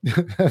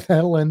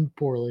 That'll end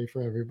poorly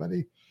for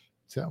everybody.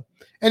 So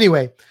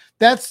anyway,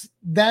 that's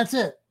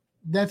it.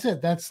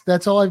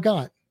 That's all I've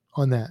got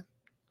on that.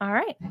 All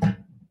right.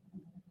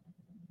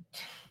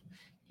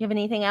 You have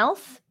anything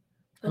else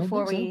I don't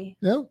before think so. we?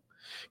 No.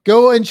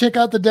 Go and check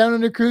out the Down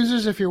Under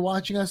Cruisers. If you're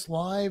watching us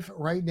live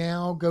right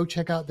now, go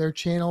check out their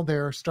channel.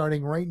 They're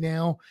starting right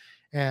now.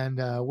 And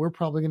we're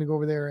probably going to go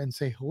over there and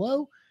say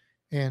hello.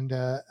 And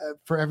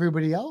for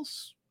everybody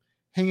else,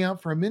 hang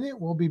out for a minute.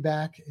 We'll be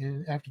back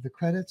after the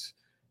credits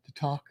to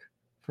talk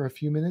for a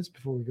few minutes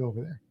before we go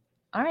over there.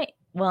 All right.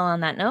 Well, on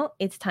that note,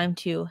 it's time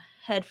to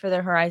head for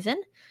the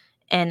horizon.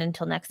 And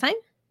until next time,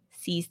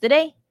 seize the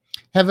day.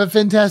 Have a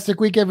fantastic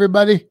week,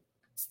 everybody.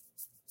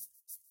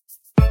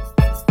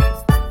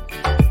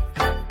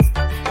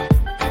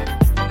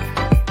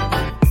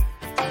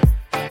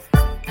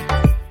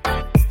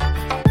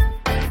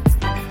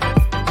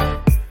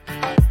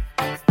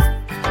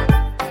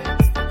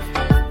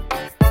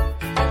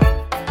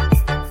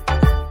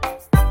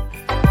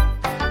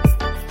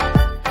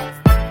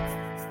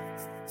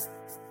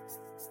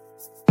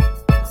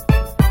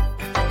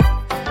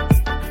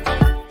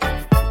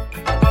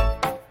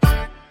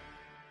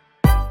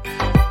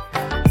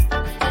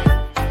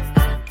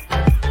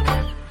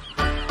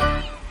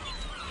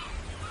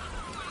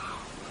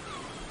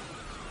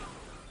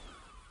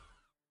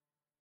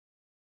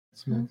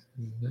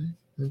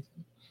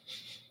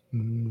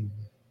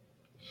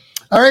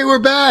 All right, we're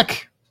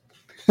back.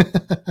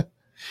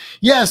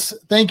 Yes,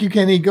 thank you,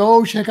 Kenny.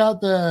 Go check out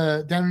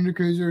the Down Under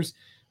Cruisers,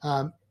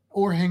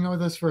 or hang out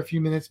with us for a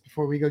few minutes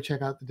before we go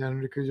check out the Down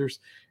Under Cruisers.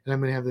 And I'm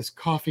going to have this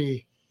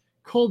coffee,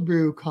 cold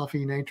brew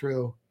coffee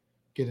nitro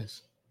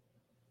Guinness.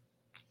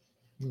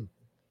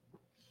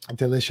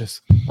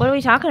 Delicious. What are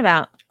we talking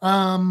about?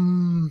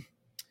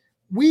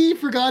 We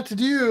forgot to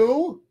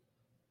do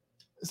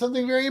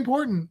something very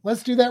important.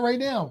 Let's do that right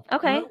now.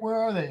 Okay. Where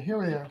are they? Here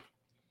we are.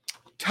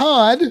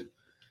 Todd,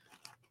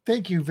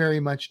 thank you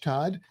very much,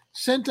 Todd,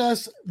 sent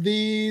us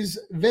these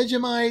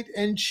Vegemite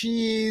and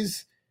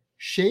cheese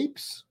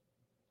shapes.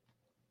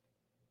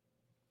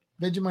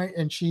 Vegemite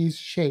and cheese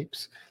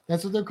shapes.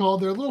 That's what they're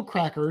called. They're little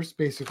crackers,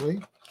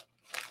 basically.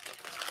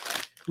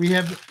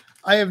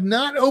 I have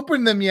not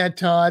opened them yet,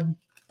 Todd.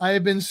 I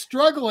have been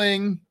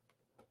struggling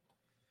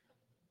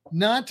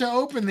not to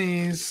open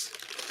these.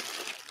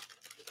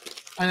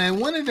 And I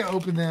wanted to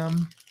open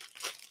them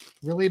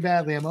really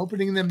badly. I'm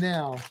opening them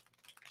now.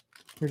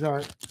 Here's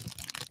our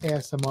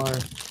ASMR.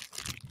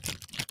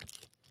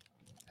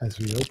 As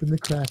we open the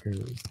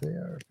crackers, they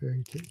are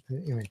very tasty.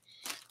 Anyway,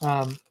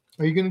 are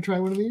you going to try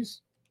one of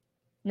these?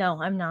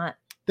 No, I'm not.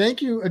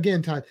 Thank you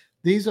again, Todd.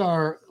 These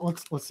are,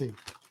 let's see.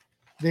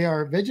 They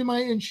are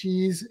Vegemite and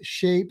cheese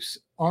shapes.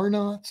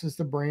 Arnott's is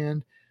the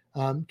brand.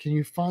 Can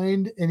you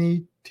find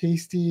any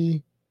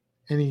tasty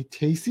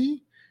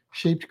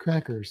shaped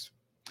crackers?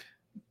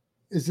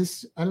 Is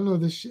this, I don't know,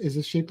 is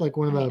this shaped like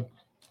one of the...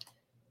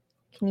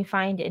 Can you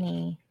find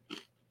any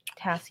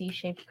Tassie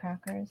shaped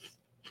crackers?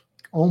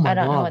 Oh my God. I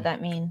don't know what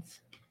that means.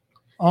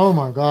 Oh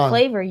my God.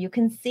 Flavor, you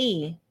can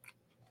see.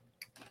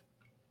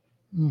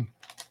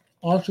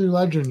 Aussie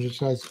Legends, it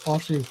says.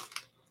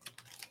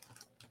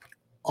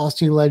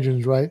 Aussie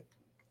Legends, right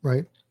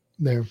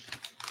there.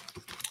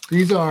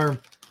 These are...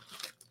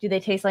 Do they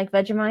taste like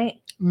Vegemite?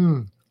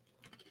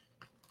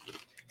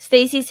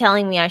 Stacy's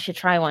telling me I should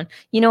try one.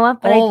 You know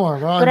what? But my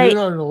God, these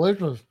are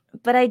delicious.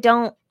 But I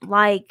don't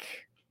like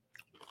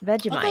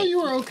Vegemite. I thought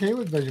you were okay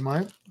with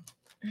Vegemite.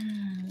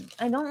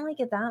 I don't like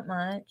it that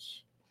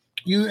much.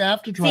 You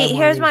have to try. See,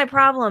 here's my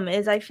problem: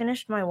 is I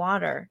finished my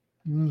water.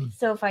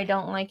 So if I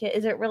don't like it,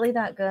 is it really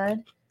that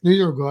good?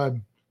 These are good.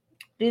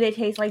 Do they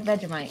taste like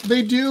Vegemite?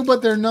 They do,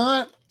 but they're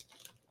not.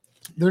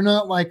 They're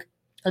not like.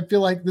 I feel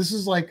like this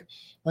is like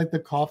the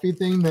coffee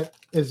thing that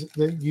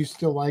you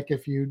still like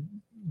if you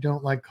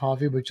don't like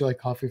coffee, but you like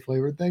coffee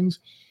flavored things.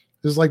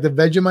 This is like the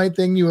Vegemite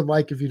thing you would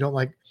like if you don't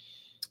like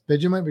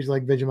Vegemite, but you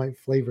like Vegemite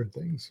flavored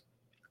things.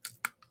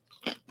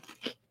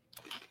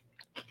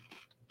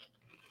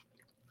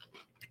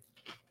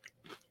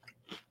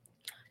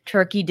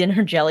 Turkey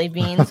dinner jelly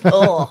beans.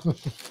 Oh,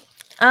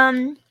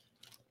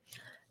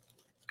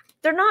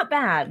 they're not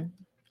bad.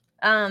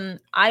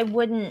 I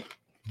wouldn't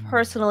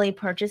personally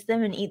purchase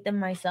them and eat them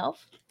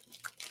myself.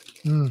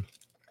 No,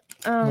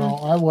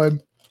 I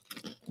would.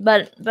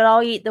 But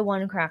I'll eat the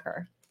one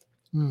cracker.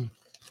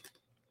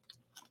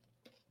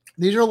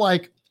 These are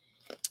like,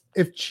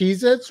 if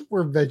Cheez-Its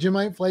were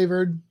Vegemite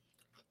flavored,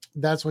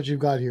 that's what you've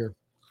got here.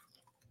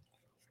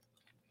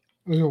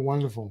 These are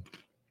wonderful.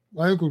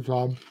 Thank you,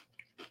 Tom.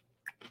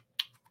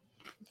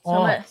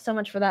 So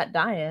much for that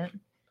diet.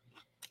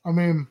 I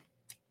mean,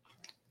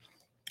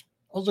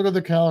 let's look at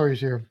the calories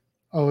here.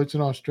 Oh, it's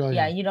in Australia.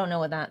 Yeah, you don't know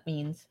what that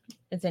means.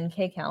 It's in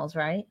kcals,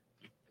 right?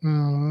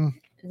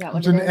 Is that what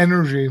it's an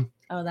energy.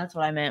 Oh, that's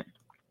what I meant.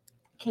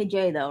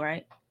 KJ though,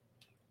 right?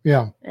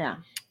 Yeah. Yeah.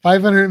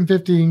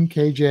 515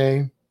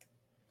 kJ.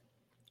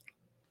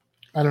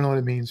 I don't know what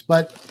it means,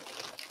 but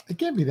it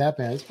can't be that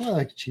bad. It's probably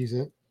like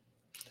Cheez-It.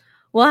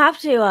 We'll have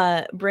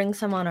to bring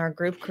some on our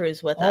group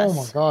cruise with us. Oh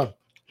my God.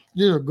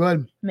 These are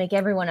good. Make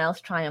everyone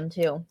else try them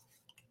too.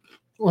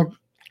 Well,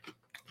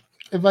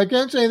 if I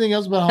can't say anything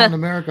else about Holland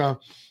America,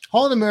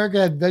 Holland America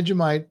had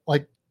Vegemite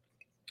like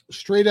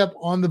straight up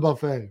on the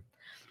buffet.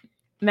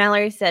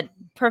 Mallory said,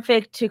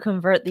 perfect to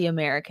convert the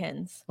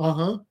Americans.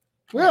 Uh-huh.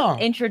 Yeah.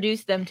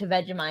 Introduce them to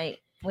Vegemite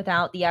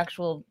without the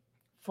actual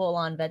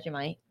full-on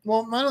Vegemite.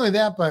 Well, not only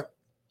that, but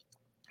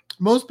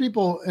most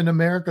people in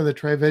America that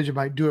try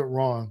Vegemite do it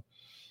wrong.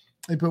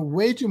 They put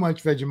way too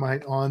much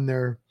Vegemite on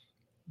their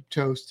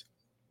toast.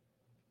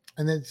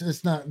 And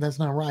that's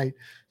not right.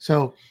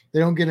 So they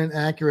don't get an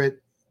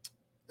accurate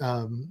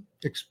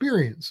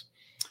experience.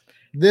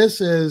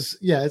 This is,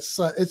 it's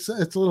a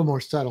little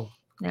more subtle.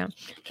 Yeah.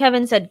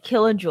 Kevin said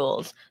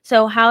kilojoules.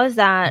 So how is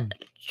that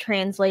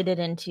translated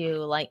into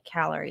like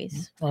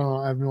calories? Oh,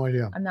 I have no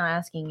idea. I'm not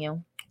asking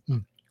you.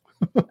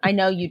 I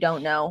know you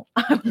don't know.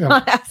 I'm Yeah.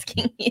 not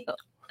asking you.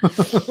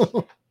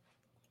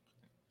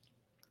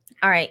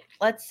 All right,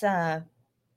 let's